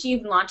like when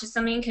she launches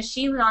something because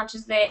she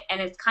launches it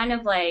and it's kind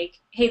of like,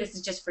 hey, this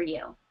is just for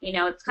you.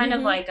 It's kind of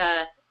Mm-hmm. like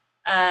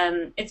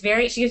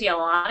she gives you a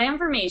lot of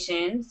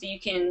information so you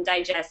can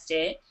digest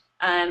it.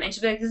 And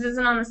she'll be like, this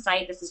isn't on the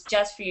site. This is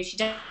just for you. She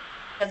does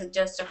it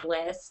just a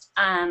list.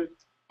 And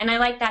I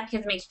like that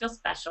because it makes you feel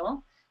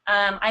special.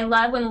 I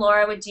love when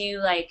Laura would do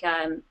like,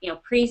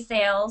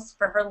 pre-sales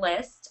for her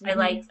list.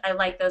 Mm-hmm. I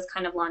like those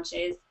kind of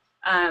launches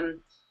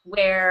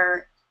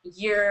where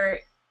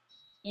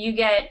you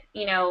get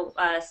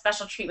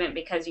special treatment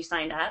because you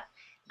signed up.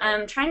 Right.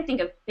 I'm trying to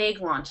think of big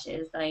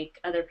launches like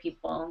other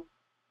people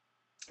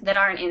that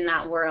aren't in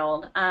that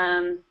world.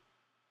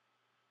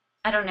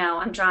 I don't know.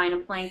 I'm drawing a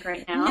blank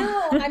right now.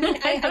 No, I mean,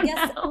 I I don't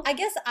guess, know. I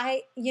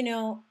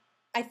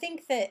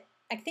think that,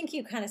 I think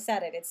you kind of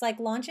said it. It's like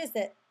launches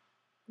that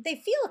they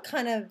feel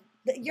kind of,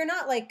 you're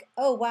not like,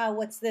 oh, wow,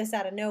 what's this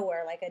out of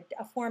nowhere? Like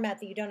a format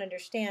that you don't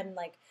understand.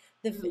 Like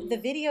the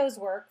Mhm. videos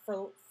work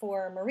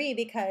for Marie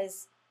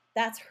because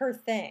that's her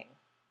thing.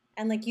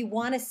 And like you Right.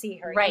 want to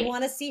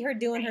see her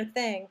doing her Right.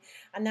 thing.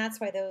 And that's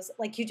why those,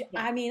 like Yeah.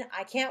 I mean,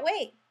 I can't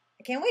wait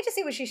to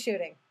see what she's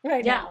shooting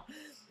right Yeah. now,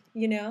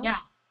 you know? Yeah.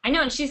 I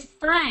know, and she's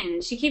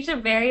fun. She keeps it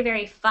very,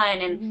 very fun,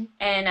 Hmm.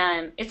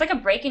 and it's like a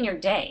break in your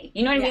day.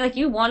 You know what I mean? Yeah. Like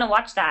you want to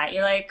watch that.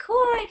 You're like, cool.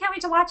 I can't wait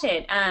to watch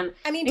it. I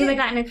mean, Things like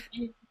that, and it's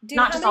dude,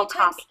 not just all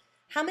copy.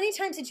 how many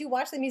times did you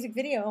watch the music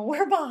video and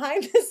we're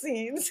behind the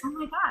scenes? Oh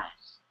my gosh.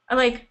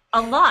 Like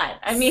a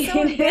lot. I mean,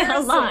 So a lot.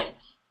 embarrassing.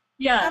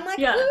 Yeah, I'm like,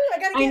 yeah. ooh,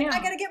 I know. I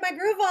gotta get my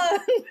groove on.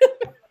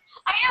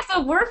 I know.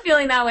 So we're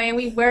feeling that way, and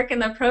we work in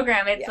the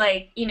program. It's Yeah.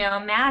 like,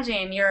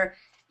 imagine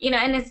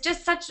and it's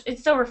just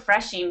it's so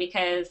refreshing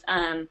because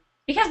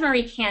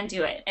Marie can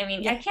do it. I mean,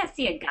 I Yeah. can't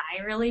see a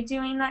guy really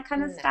doing that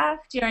kind of No. stuff.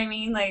 Do you know what I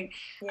mean? Like,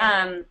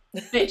 Yeah,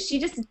 no. but she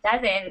just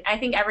does it. And I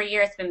think every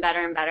year it's been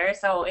better and better.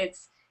 So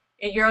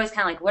you're always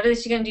kind of like, what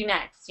is she gonna do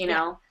next?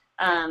 Yeah.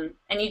 And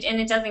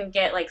it doesn't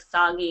get like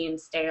soggy and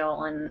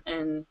stale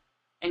and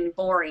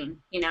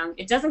boring.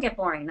 It doesn't get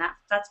boring.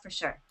 That's for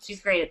sure.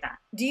 She's great at that.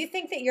 Do you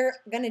think that you're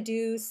gonna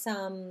do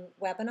some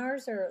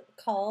webinars or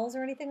calls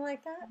or anything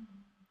like that?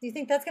 Do you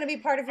think that's gonna be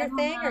part of I your don't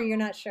thing, or you're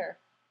know. not sure?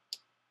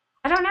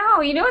 I don't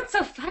know. What's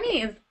so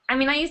funny is, I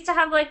mean, I used to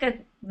have like a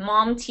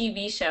mom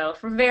TV show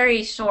for a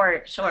very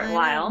short I know.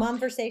 while.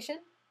 Momversation?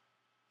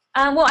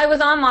 Well, I was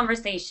on Oh,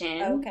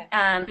 Monversation, okay.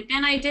 but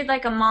then I did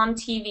like a mom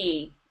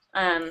TV,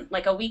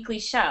 like a weekly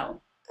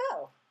show.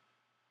 Oh,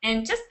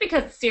 And just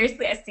because,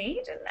 seriously, I see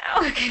you didn't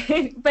know,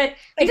 okay, but it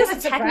because doesn't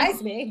of technical,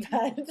 surprise me,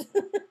 but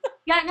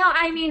yeah, no,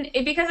 I mean,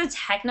 because of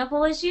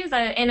technical issues,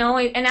 and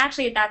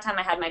actually at that time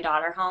I had my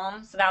daughter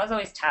home, so that was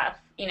always tough.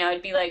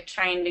 It'd be like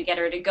trying to get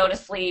her to go to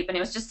sleep, and it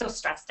was just so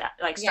stressed out,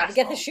 like yeah, to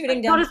get the stressful. shooting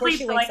Like, go done to before sleep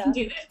she so I wakes can up.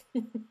 do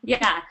this.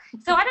 Yeah.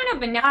 So I don't know,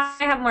 but now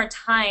I have more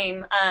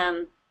time,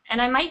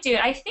 and I might do.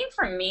 I think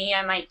for me,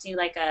 I might do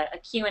like a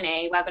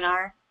Q&A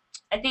webinar.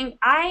 I think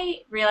I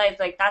realized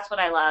like that's what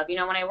I love. When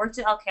I worked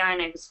at LKR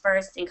and I was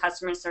first in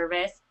customer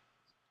service,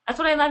 that's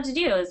what I love to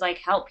do is like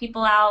help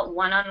people out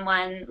one on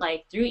one,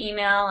 like through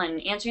email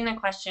and answering their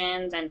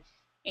questions and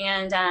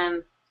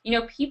you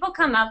know, people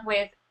come up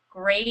with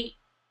great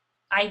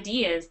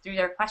ideas through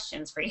their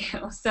questions for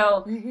you.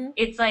 So Mm-hmm.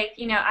 it's like,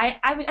 you know, I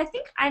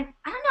think I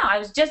don't know. I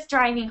was just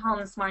driving home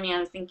this morning. I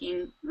was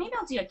thinking maybe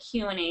I'll do a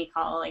Q&A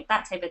call, like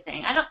that type of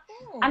thing. I'm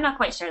Oh. not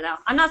quite sure though.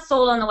 I'm not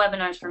sold on the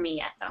webinars for me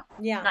yet though.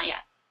 Yeah. Not yet.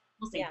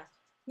 We'll see. Yeah.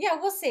 Yeah,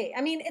 we'll see.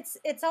 I mean,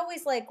 it's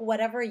always like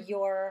whatever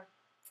your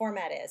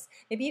format is.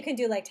 Maybe you can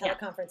do like Yeah.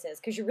 teleconferences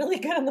because you're really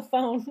good on the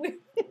phone. We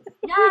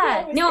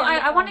Yeah. always No, stay on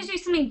the I want to phone. do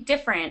something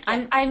different.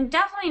 Yeah. I'm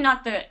definitely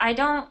not the I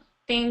don't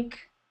think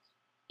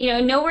you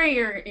know where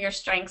your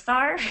strengths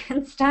are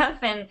and stuff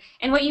and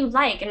what you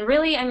like and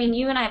really I mean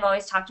you and I have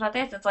always talked about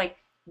this it's like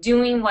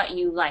doing what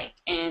you like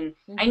and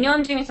I Mm-hmm. know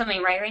I'm doing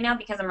something right now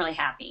because I'm really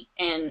happy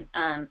and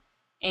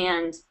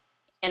and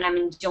I'm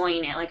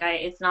enjoying it like I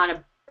it's not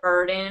a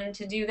burden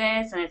to do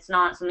this and it's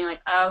not something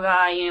like oh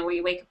god you know where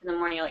you wake up in the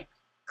morning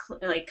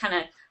you're like kind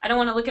of I don't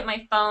want to look at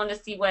my phone to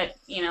see what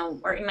you know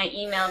or in my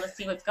email to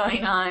see what's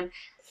going on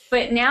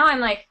but now I'm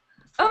like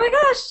oh my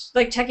gosh,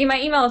 like checking my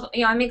emails,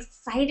 you know, I'm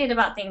excited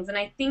about things. And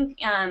I think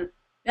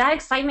that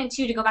excitement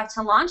too, to go back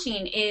to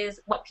launching is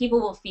what people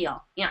will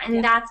feel, you know, and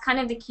Yeah. that's kind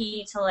of the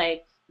key to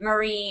like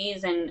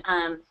Marie's and,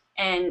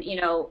 you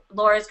know,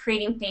 Laura's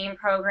Creating Fame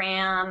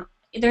program.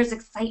 There's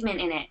excitement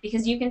in it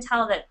because you can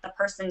tell that the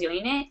person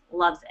doing it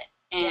loves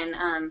it. Yeah.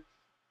 And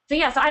so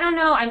yeah, so I don't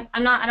know.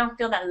 I'm not, I don't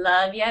feel that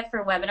love yet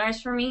for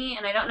webinars for me.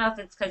 And I don't know if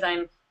it's because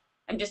I'm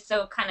just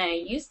so kind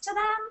of used to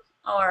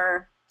them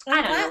or I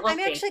I'm don't know. glad. We'll I'm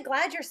see. actually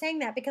glad you're saying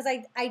that because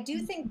I do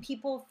think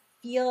people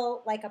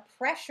feel like a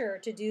pressure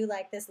to do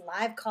like this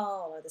live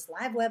call or this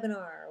live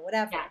webinar or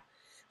whatever, Yeah.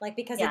 like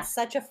because Yeah. it's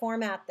such a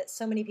format that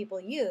so many people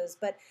use.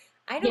 But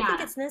I don't think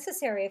Yeah. it's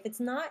necessary if it's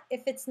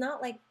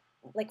not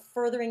like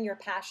furthering your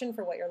passion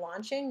for what you're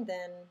launching.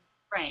 Then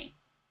Right.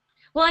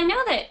 Well, I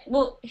know that,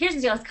 well, here's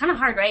the deal. It's kind of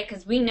hard, right?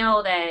 Because we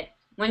know that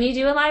when you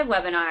do a live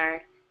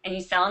webinar and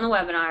you sell on the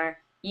webinar,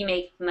 you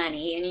make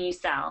money and you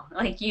sell,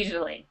 like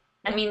usually.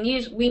 I yeah.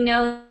 mean, we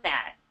know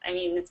that. I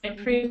mean, it's been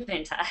Hmm.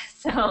 proven to us.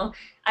 So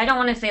I don't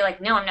want to say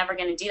like, no, I'm never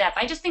going to do that.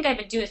 But I just think I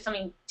would do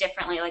something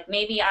differently. Like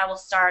maybe I will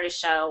start a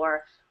show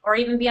or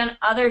even be on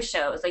other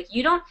shows. Like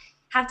you don't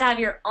have to have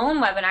your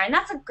own webinar. And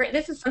that's a great,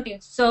 this is something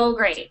so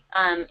great,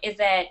 is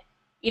that,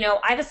 you know,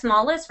 I have a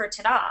small list for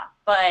Ta-da,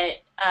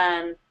 but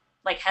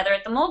like Heather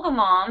at the Mogul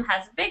Mom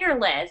has a bigger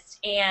list,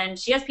 and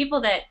she has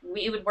people that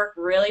we would work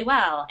really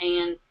well.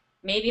 And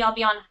maybe I'll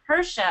be on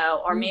her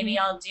show, or maybe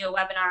Hmm. I'll do a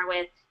webinar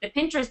with the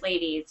Pinterest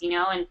ladies, you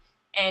know,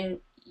 and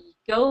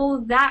go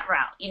that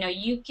route. You know,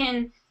 you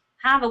can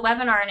have a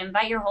webinar and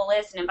invite your whole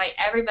list and invite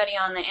everybody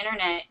on the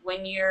internet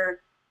when you're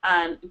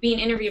being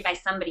interviewed by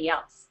somebody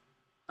else,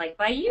 like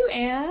by you,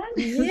 Anne.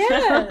 So,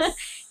 Yes.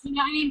 you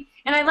know, I mean,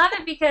 and I love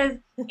it because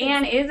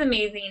Anne is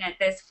amazing at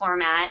this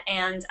format,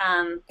 and she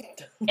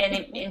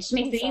makes I'm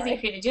it easy sorry.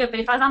 for you to do it. But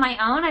if I was on my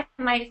own, I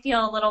might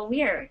feel a little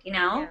weird, you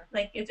know. Yeah.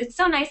 Like it's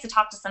so nice to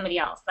talk to somebody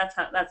else. That's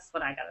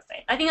what I gotta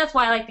say. I think that's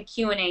why I like the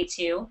Q&A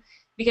too,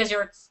 because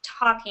you're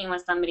talking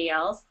with somebody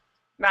else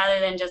rather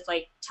than just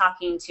like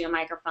talking to a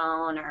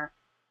microphone or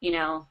you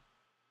know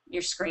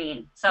your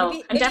screen. So I'm Maybe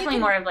you definitely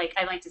can. more of like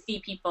I like to see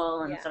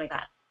people and Yeah. stuff like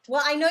that.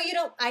 Well, I know you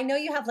don't. I know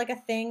you have like a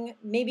thing.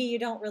 Maybe you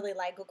don't really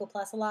like Google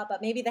Plus a lot, but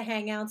maybe the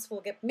Hangouts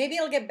will get. Maybe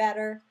it'll get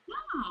better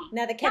Oh,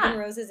 now that Kevin yeah,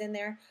 Rose is in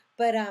there.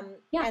 But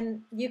yeah,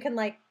 and you can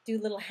like do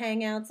little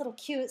Hangouts, little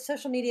cute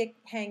social media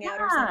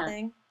hangout or yeah.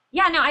 something.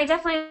 Yeah, no, I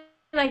definitely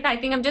like that. I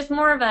think I'm just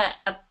more of a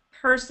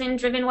person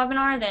driven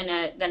webinar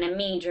than a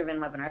me driven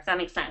webinar, if that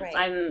makes sense. Right.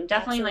 I'm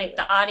definitely like Absolutely.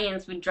 the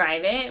audience would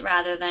drive it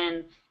rather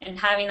than and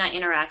having that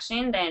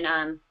interaction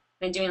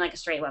than doing like a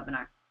straight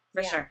webinar.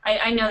 For Yeah, sure.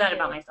 I know I that hear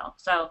about you. myself.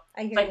 So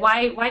I it's hear like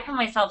you. why put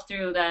myself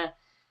through the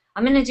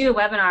I'm gonna do a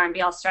webinar and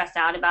be all stressed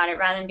out about it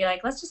rather than be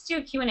like, let's just do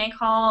a Q&A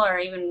call or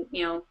even,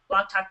 you know,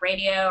 Blog Talk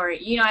Radio or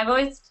you know, I've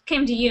always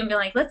came to you and been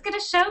like, let's get a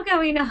show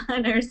going on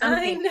or I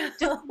something. Just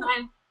know.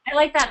 I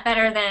like that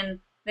better than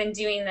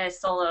doing the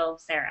solo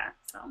Sarah.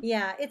 So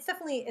Yeah, it's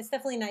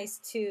definitely nice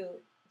to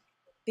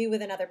be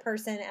with another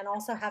person and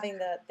also having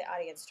the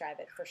audience drive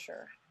it for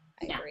sure.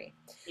 I yeah, agree.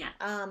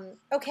 yeah.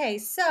 Okay,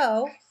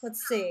 so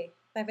let's see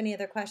if I have any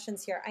other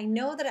questions here. I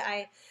know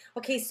that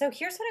okay, so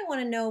here's what I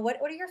want to know.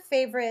 What are your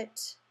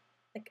favorite,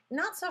 like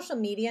not social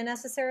media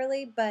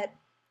necessarily, but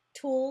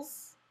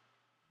tools?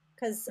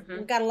 Because Hmm.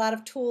 we've got a lot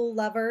of tool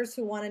lovers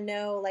who want to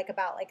know like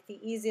about like the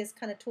easiest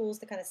kind of tools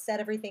to kind of set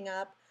everything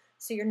up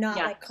so you're not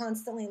Yeah, like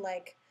constantly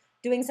like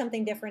doing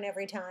something different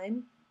every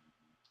time.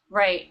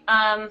 right.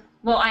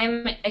 Well,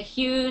 I'm a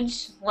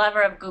huge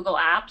lover of Google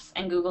Apps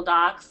and Google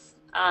Docs.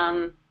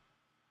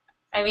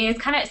 I mean,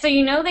 it's kind of so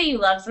you know that you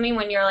love something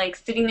when you're like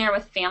sitting there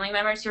with family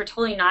members who are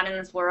totally not in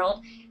this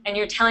world and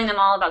you're telling them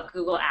all about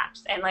Google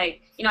Apps. And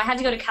like, you know, I had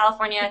to go to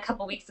California a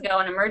couple weeks ago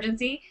on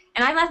emergency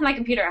and I left my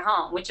computer at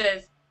home, which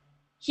is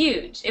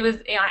huge. It was,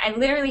 you know, I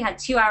literally had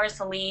 2 hours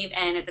to leave.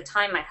 And at the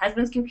time, my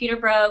husband's computer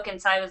broke. And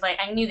so I was like,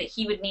 I knew that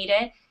he would need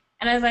it.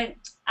 And I was like,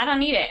 I don't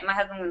need it. And my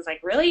husband was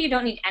like, really? You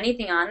don't need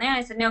anything on there?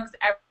 I said, no, because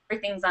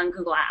everything's on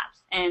Google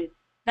Apps. And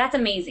that's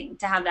amazing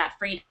to have that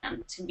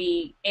freedom to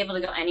be able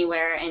to go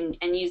anywhere and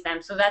use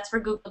them. So that's for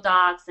Google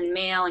Docs and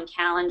mail and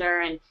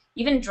calendar and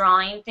even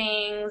drawing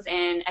things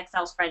and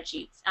Excel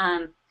spreadsheets.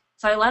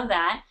 So I love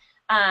that.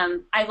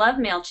 I love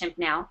MailChimp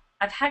now.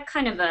 I've had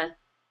kind of a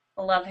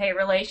love-hate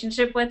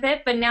relationship with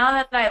it, but now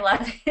that I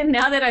love it,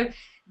 now that I've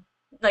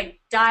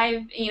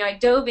I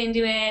dove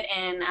into it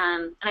and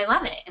I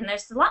love it. And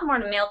there's a lot more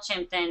to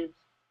MailChimp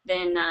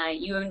than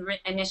you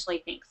initially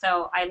think.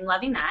 So I'm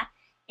loving that.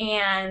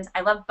 And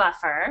I love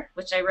Buffer,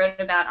 which I wrote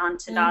about on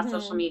Tada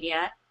social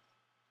media.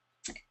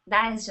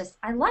 That is just,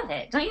 I love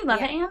it. Don't you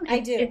love it, Anne? I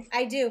do.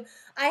 I do.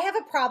 I have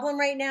a problem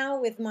right now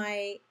with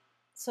my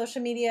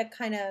social media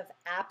kind of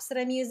apps that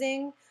I'm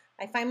using.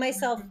 I find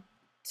myself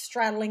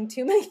straddling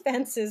too many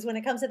fences when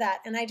it comes to that,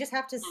 and I just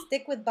have to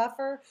stick with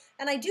Buffer.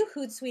 And I do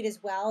Hootsuite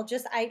as well.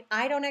 Just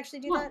I don't actually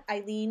do that.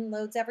 Eileen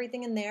loads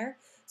everything in there.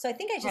 So I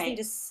think I just need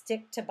to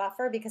stick to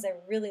Buffer because I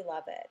really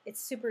love it.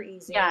 It's super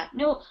easy. Yeah.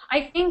 No,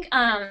 I think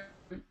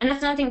and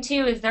that's another thing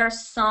too is there are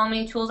so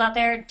many tools out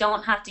there.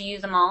 Don't have to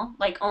use them all.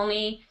 Like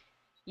only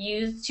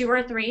use 2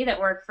 or 3 that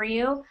work for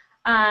you.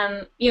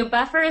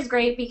 Buffer is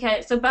great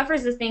because Buffer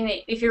is this thing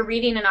that if you're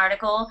reading an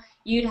article,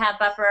 you'd have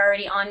Buffer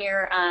already on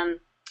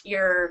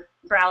your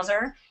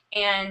browser,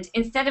 and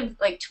instead of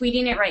like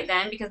tweeting it right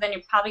then, because then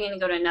you're probably going to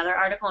go to another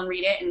article and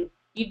read it, and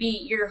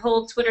your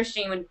whole Twitter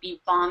stream would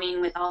be bombing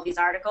with all these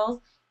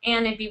articles,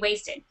 and it'd be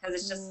wasted because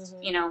it's just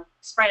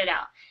spread it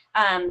out.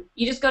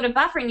 You just go to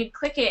Buffer and you'd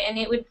click it and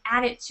it would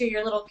add it to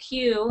your little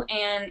queue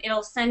and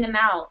it'll send them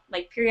out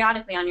like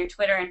periodically on your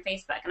Twitter and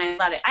Facebook, and I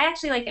love it. I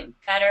actually like it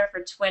better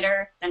for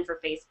Twitter than for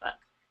Facebook,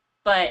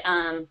 but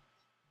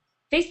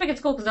Facebook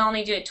it's cool because I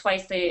only do it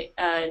twice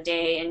a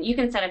day and you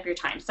can set up your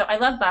time. So I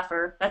love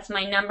Buffer. That's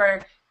my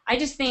number. I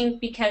just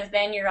think because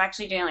then you're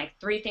actually doing like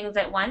 3 things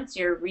at once.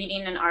 You're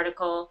reading an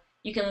article,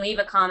 you can leave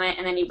a comment,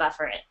 and then you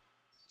buffer it.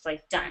 It's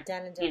like done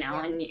and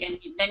done, and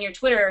then your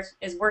Twitter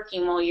is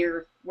working while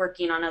you're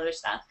working on other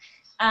stuff.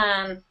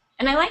 And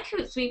I like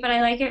Hootsuite, but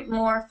I like it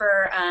more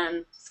for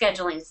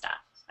scheduling stuff.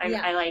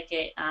 I like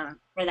it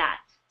for that,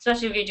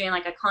 especially if you're doing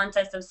like a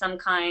contest of some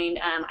kind.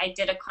 I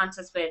did a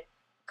contest with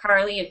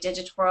Carly of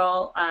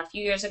Digitwirl a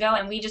few years ago,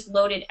 and we just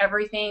loaded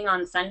everything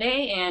on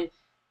Sunday, and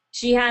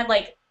she had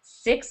like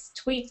 6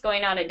 tweets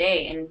going out a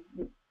day, and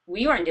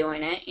we weren't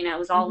doing it. It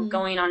was all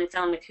going on its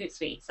own with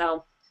Hootsuite.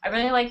 So I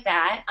really like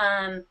that.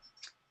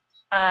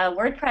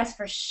 WordPress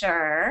for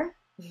sure,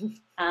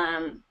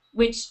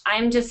 which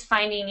I'm just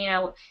finding,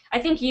 I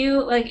think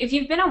if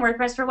you've been on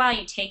WordPress for a while,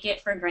 you take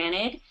it for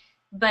granted.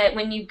 But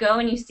when you go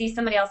and you see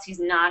somebody else who's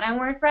not on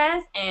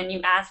WordPress and you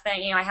ask them,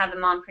 I have a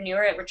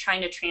mompreneur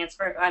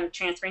that I'm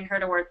transferring her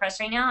to WordPress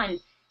right now,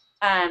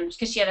 and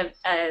because she had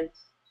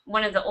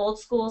one of the old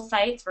school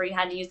sites where you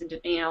had to use a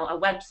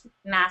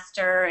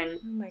webmaster, and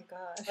oh my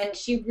gosh, and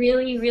she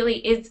really, really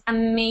is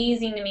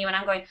amazing to me when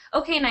I'm going,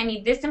 okay, and I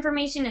need this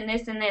information and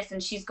this,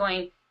 and she's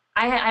going,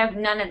 I have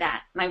none of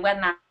that. My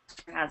webmaster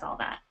has all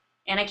that,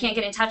 and I can't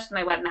get in touch with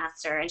my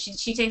webmaster, and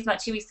she takes about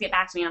 2 weeks to get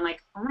back to me, and I'm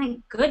like, oh my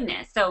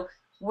goodness. So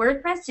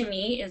WordPress to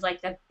me is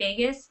like the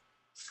biggest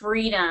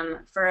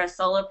freedom for a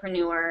solopreneur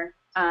or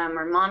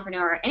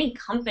mompreneur or any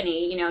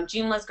company.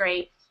 Joomla's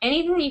great.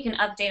 Anything that you can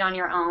update on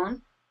your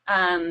own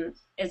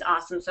is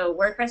awesome. So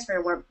WordPress for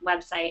your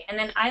website. And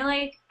then I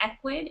like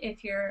Ecwid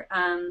if you're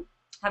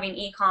having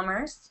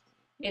e-commerce.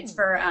 It's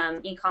for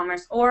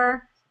e-commerce.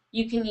 Or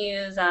you can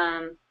use,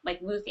 like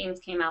Woo Themes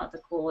came out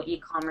with a cool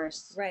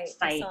e-commerce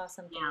site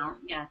awesome now.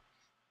 Yeah.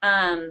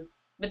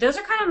 But those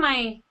are kind of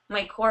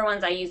my core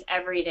ones I use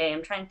every day.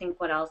 I'm trying to think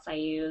what else I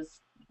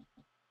use.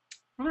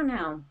 I don't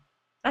know.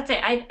 That's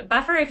it.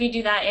 Buffer, if you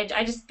do that,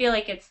 I just feel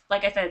like it's,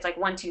 like I said, it's like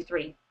 1, 2,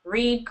 3.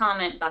 Read,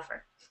 comment,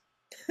 buffer.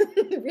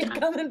 Read,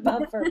 comment,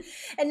 buffer.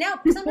 And now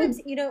sometimes,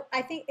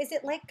 I think, is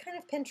it like kind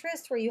of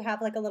Pinterest where you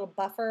have like a little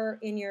buffer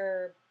in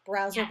your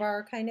browser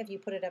bar kind of? You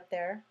put it up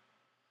there?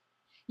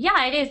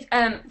 Yeah, it is.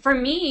 For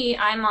me,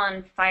 I'm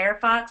on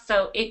Firefox,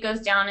 so it goes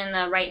down in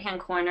the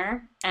right-hand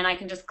corner, and I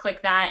can just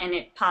click that, and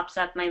it pops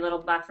up my little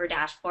buffer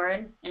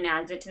dashboard and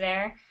adds it to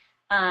there.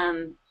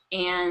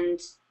 And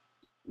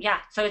yeah,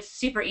 so it's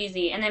super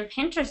easy. And then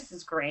Pinterest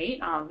is great,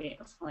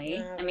 obviously.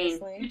 I mean,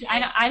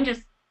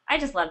 I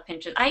just love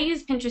Pinterest. I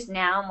use Pinterest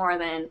now more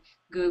than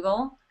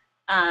Google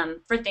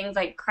for things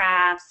like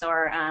crafts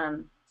or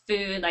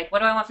food. Like, what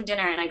do I want for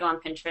dinner? And I go on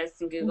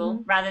Pinterest and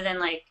Google rather than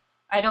like.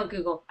 I don't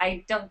Google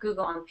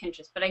on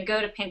Pinterest, but I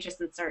go to Pinterest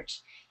and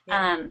search.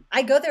 Yeah.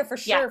 I go there for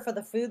sure for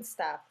the food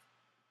stuff.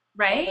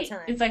 Right? All the time.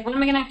 It's like, what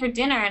am I gonna have for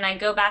dinner? And I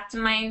go back to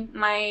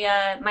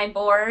my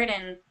board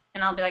and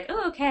I'll be like,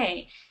 oh,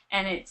 okay.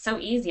 And it's so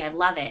easy. I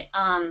love it.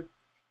 And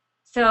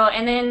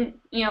then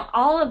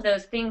all of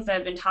those things that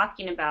I've been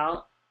talking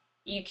about,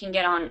 you can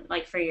get on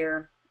like for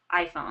your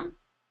iPhone.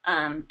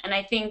 And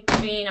I think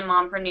being a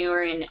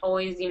mompreneur and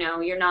always,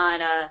 you're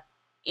not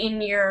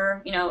in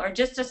your, or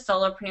just a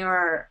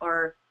solopreneur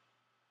or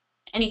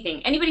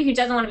anything. Anybody who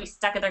doesn't want to be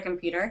stuck at their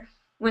computer,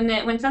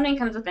 when something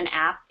comes with an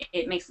app,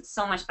 it makes it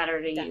so much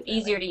better to use,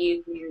 easier to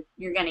use, and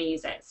you're going to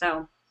use it.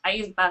 So I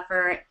use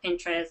Buffer,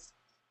 Pinterest,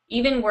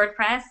 even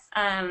WordPress.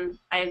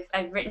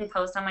 I've written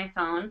posts on my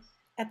phone.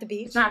 At the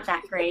It's beach. not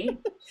that great,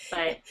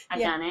 but I've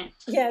Yeah. done it.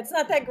 Yeah, it's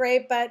not that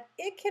great, but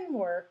it can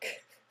work.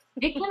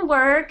 It can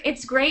work.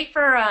 It's great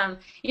for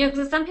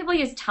because some people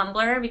use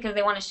Tumblr because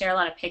they want to share a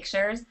lot of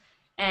pictures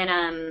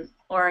and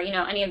or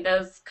any of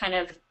those kind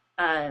of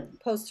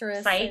Posterous,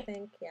 I sites.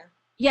 think. Yeah.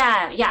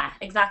 Yeah, yeah,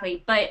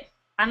 exactly. But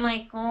I'm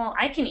like, well,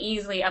 I can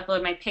easily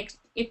upload my pic.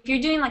 If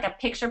you're doing like a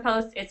picture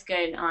post, it's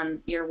good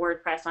on your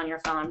WordPress on your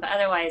phone, but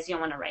otherwise you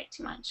don't want to write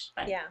too much.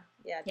 But Yeah,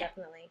 yeah, yeah.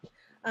 definitely.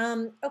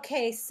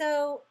 Okay,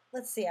 so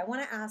let's see. I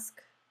want to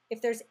ask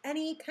if there's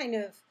any kind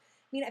of,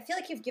 I mean, I feel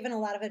like you've given a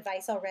lot of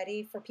advice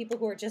already for people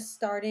who are just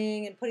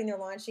starting and putting their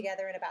launch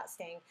together and about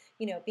staying,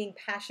 being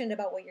passionate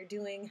about what you're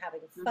doing,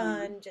 having Hmm.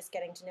 fun, just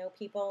getting to know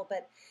people.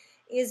 But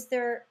is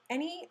there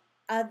any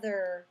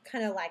other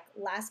kind of like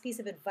last piece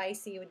of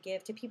advice that you would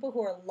give to people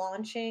who are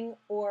launching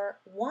or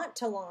want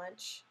to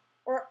launch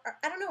or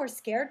I don't know, are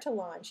scared to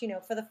launch,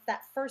 for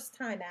that first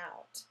time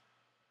out?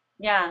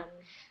 Yeah.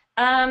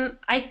 Um,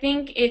 I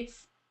think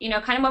it's,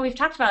 kind of what we've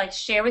talked about, like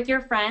share with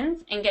your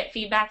friends and get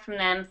feedback from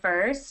them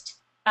first.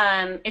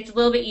 It's a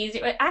little bit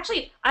easier.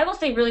 Actually, I will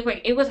say really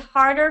quick, it was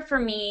harder for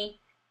me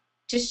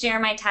to share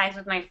my tags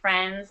with my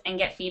friends and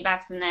get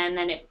feedback from them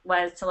than it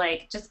was to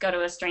like just go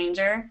to a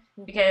stranger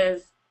mhm.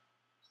 because,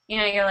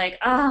 you're like,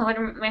 oh, what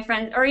are my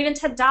friends, or even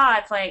Tada,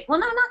 it's like, well,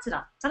 no, not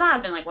Tada. Tada,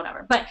 I've been like,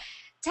 whatever. But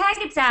Tag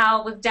It's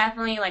Out was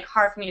definitely like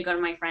hard for me to go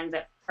to my friends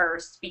at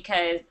first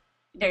because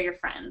they're your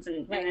friends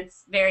and Right.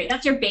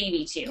 that's your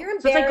baby too. You're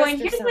So it's like going,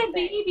 embarrassed or here's my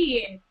something.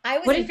 baby. And I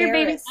was what if your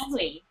baby's embarrassed.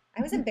 ugly?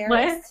 I was What?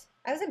 embarrassed.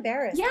 I was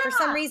embarrassed for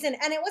some Yeah. reason,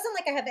 and it wasn't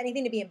like I have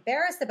anything to be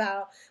embarrassed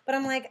about. But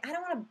I'm like, I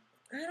don't want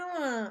to. I don't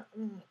want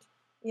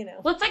to. You know.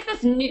 Well, it's like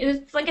this new,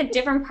 it's like a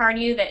different part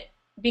of you that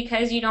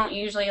because you don't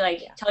usually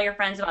like Yeah. tell your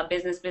friends about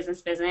business,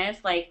 business, business,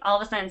 like all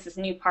of a sudden it's this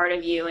new part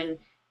of you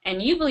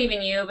and you believe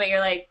in you, but you're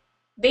like,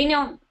 they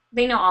know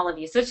all of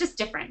you. So it's just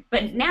different.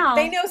 But They now,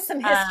 know some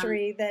um,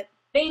 history that.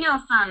 they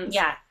know some,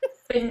 yeah.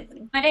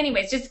 But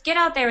anyways, just get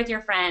out there with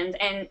your friends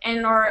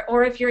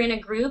or if you're in a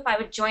group, I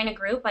would join a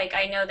group. Like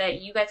I know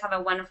that you guys have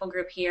a wonderful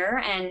group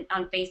here and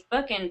on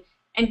Facebook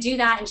and do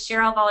that and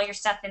share all your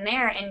stuff in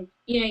there and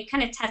you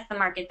kind of test the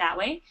market that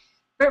way.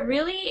 But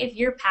really, if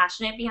you're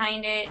passionate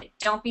behind it,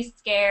 don't be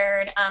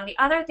scared. The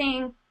other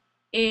thing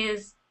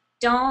is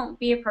don't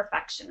be a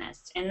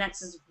perfectionist, and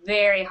that's just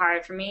very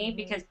hard for me Mhm.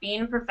 because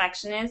being a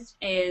perfectionist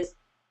is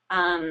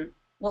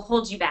will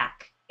hold you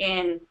back,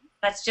 and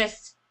that's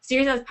just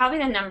seriously that's probably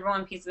the number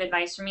one piece of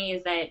advice for me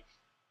is that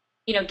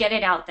get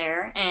it out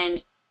there.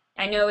 And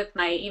I know with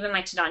my even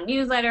my Chadon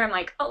newsletter, I'm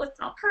like, oh, it's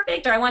not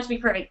perfect, or I want to be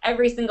perfect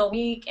every single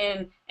week,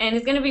 and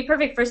it's going to be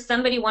perfect for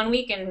somebody one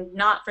week and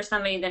not for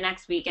somebody the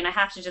next week, and I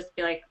have to just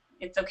be like,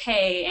 it's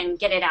okay, and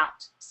get it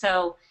out.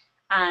 So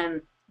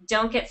um,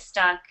 don't get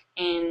stuck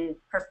in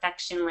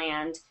perfection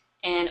land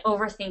and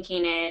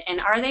overthinking it. And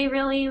are they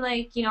really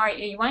like, are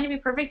you wanting to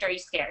be perfect, or are you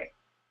scared?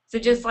 So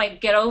just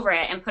like get over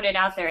it and put it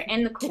out there.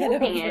 And the Get cool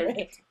thing over is,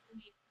 it.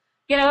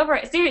 get over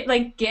it. Seriously,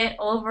 like get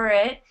over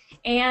it.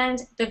 And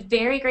the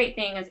very great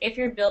thing is if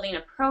you're building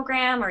a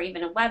program or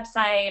even a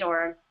website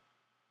or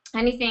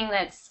anything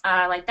that's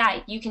like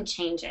that, you can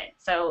change it.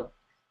 So,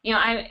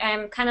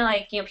 I'm kind of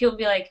like, people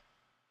be like,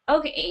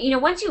 okay,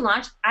 once you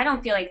launch, I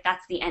don't feel like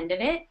that's the end of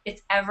it.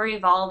 It's ever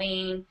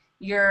evolving.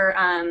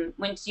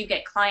 Once you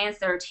get clients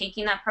that are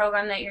taking that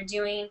program that you're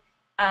doing,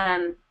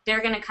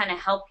 they're going to kind of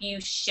help you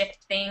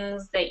shift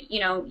things that,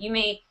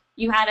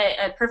 you had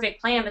a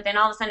perfect plan, but then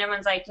all of a sudden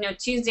everyone's like,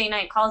 Tuesday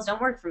night calls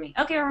don't work for me.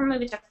 Okay, we'll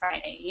move it to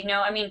Friday.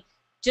 I mean,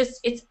 just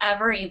it's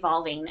ever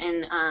evolving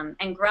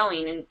and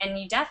growing, and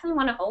you definitely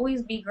want to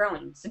always be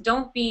growing. So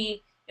don't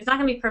be. It's not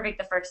going to be perfect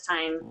the first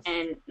time,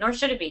 and nor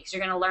should it be because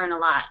you're going to learn a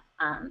lot.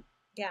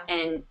 Yeah.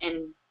 And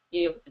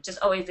you just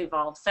always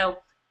evolve. So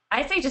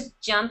I say just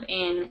jump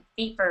in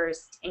feet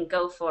first and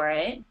go for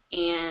it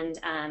and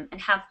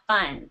have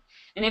fun.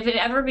 And if it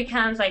ever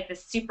becomes like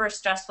this super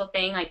stressful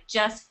thing, like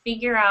just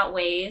figure out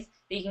ways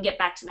that you can get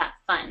back to that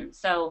fun.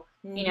 So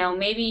Hmm.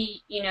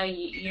 maybe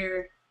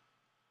you're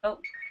oh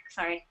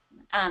sorry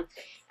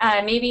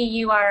maybe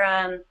you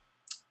are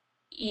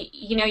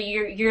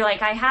you're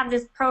like I have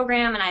this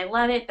program and I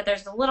love it, but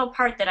there's a little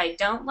part that I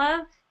don't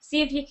love.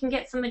 See if you can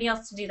get somebody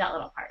else to do that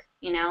little part,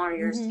 or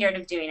you're Hmm. scared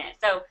of doing it.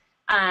 So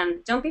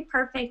don't be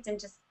perfect and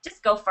just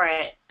go for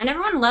it. And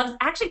everyone loves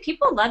actually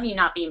people love you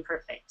not being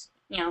perfect.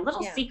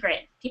 Little Yeah.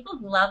 secret. People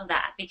love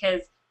that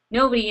because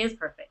nobody is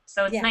perfect.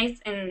 So it's Yeah. nice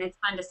and it's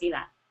fun to see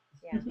that.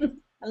 Yeah.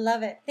 I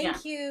love it. Yeah.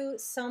 Thank you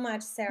so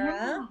much, Sarah.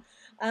 Yeah.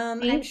 I'm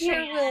Thank you, sure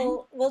Anne.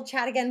 we'll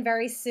chat again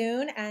very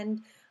soon,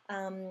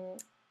 um,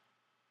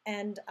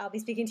 and I'll be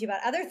speaking to you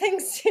about other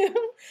things too.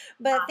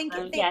 But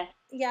Awesome. Yes.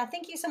 yeah,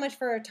 thank you so much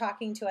for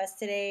talking to us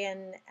today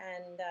and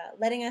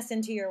letting us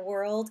into your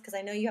world because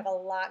I know you have a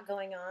lot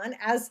going on.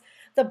 As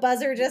the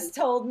buzzer just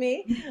told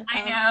me,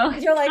 I know.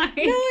 you're like, no,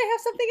 Sorry. I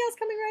have something else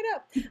coming right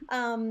up.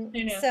 I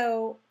know.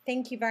 So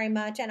thank you very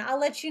much, and I'll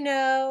let you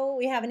know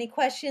we have any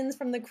questions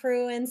from the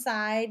crew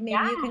inside. Maybe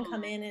you can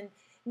come Yeah. in and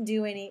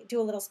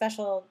do a little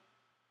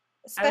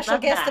I would special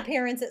love guest that.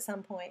 appearance at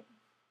some point.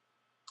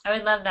 I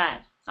would love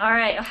that. All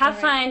right. Well, All have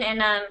right. fun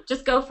and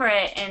just go for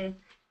it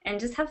and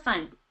just have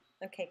fun.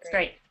 Okay, It's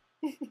great.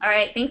 great. All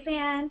right. Thanks,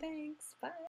 Anne. Thanks.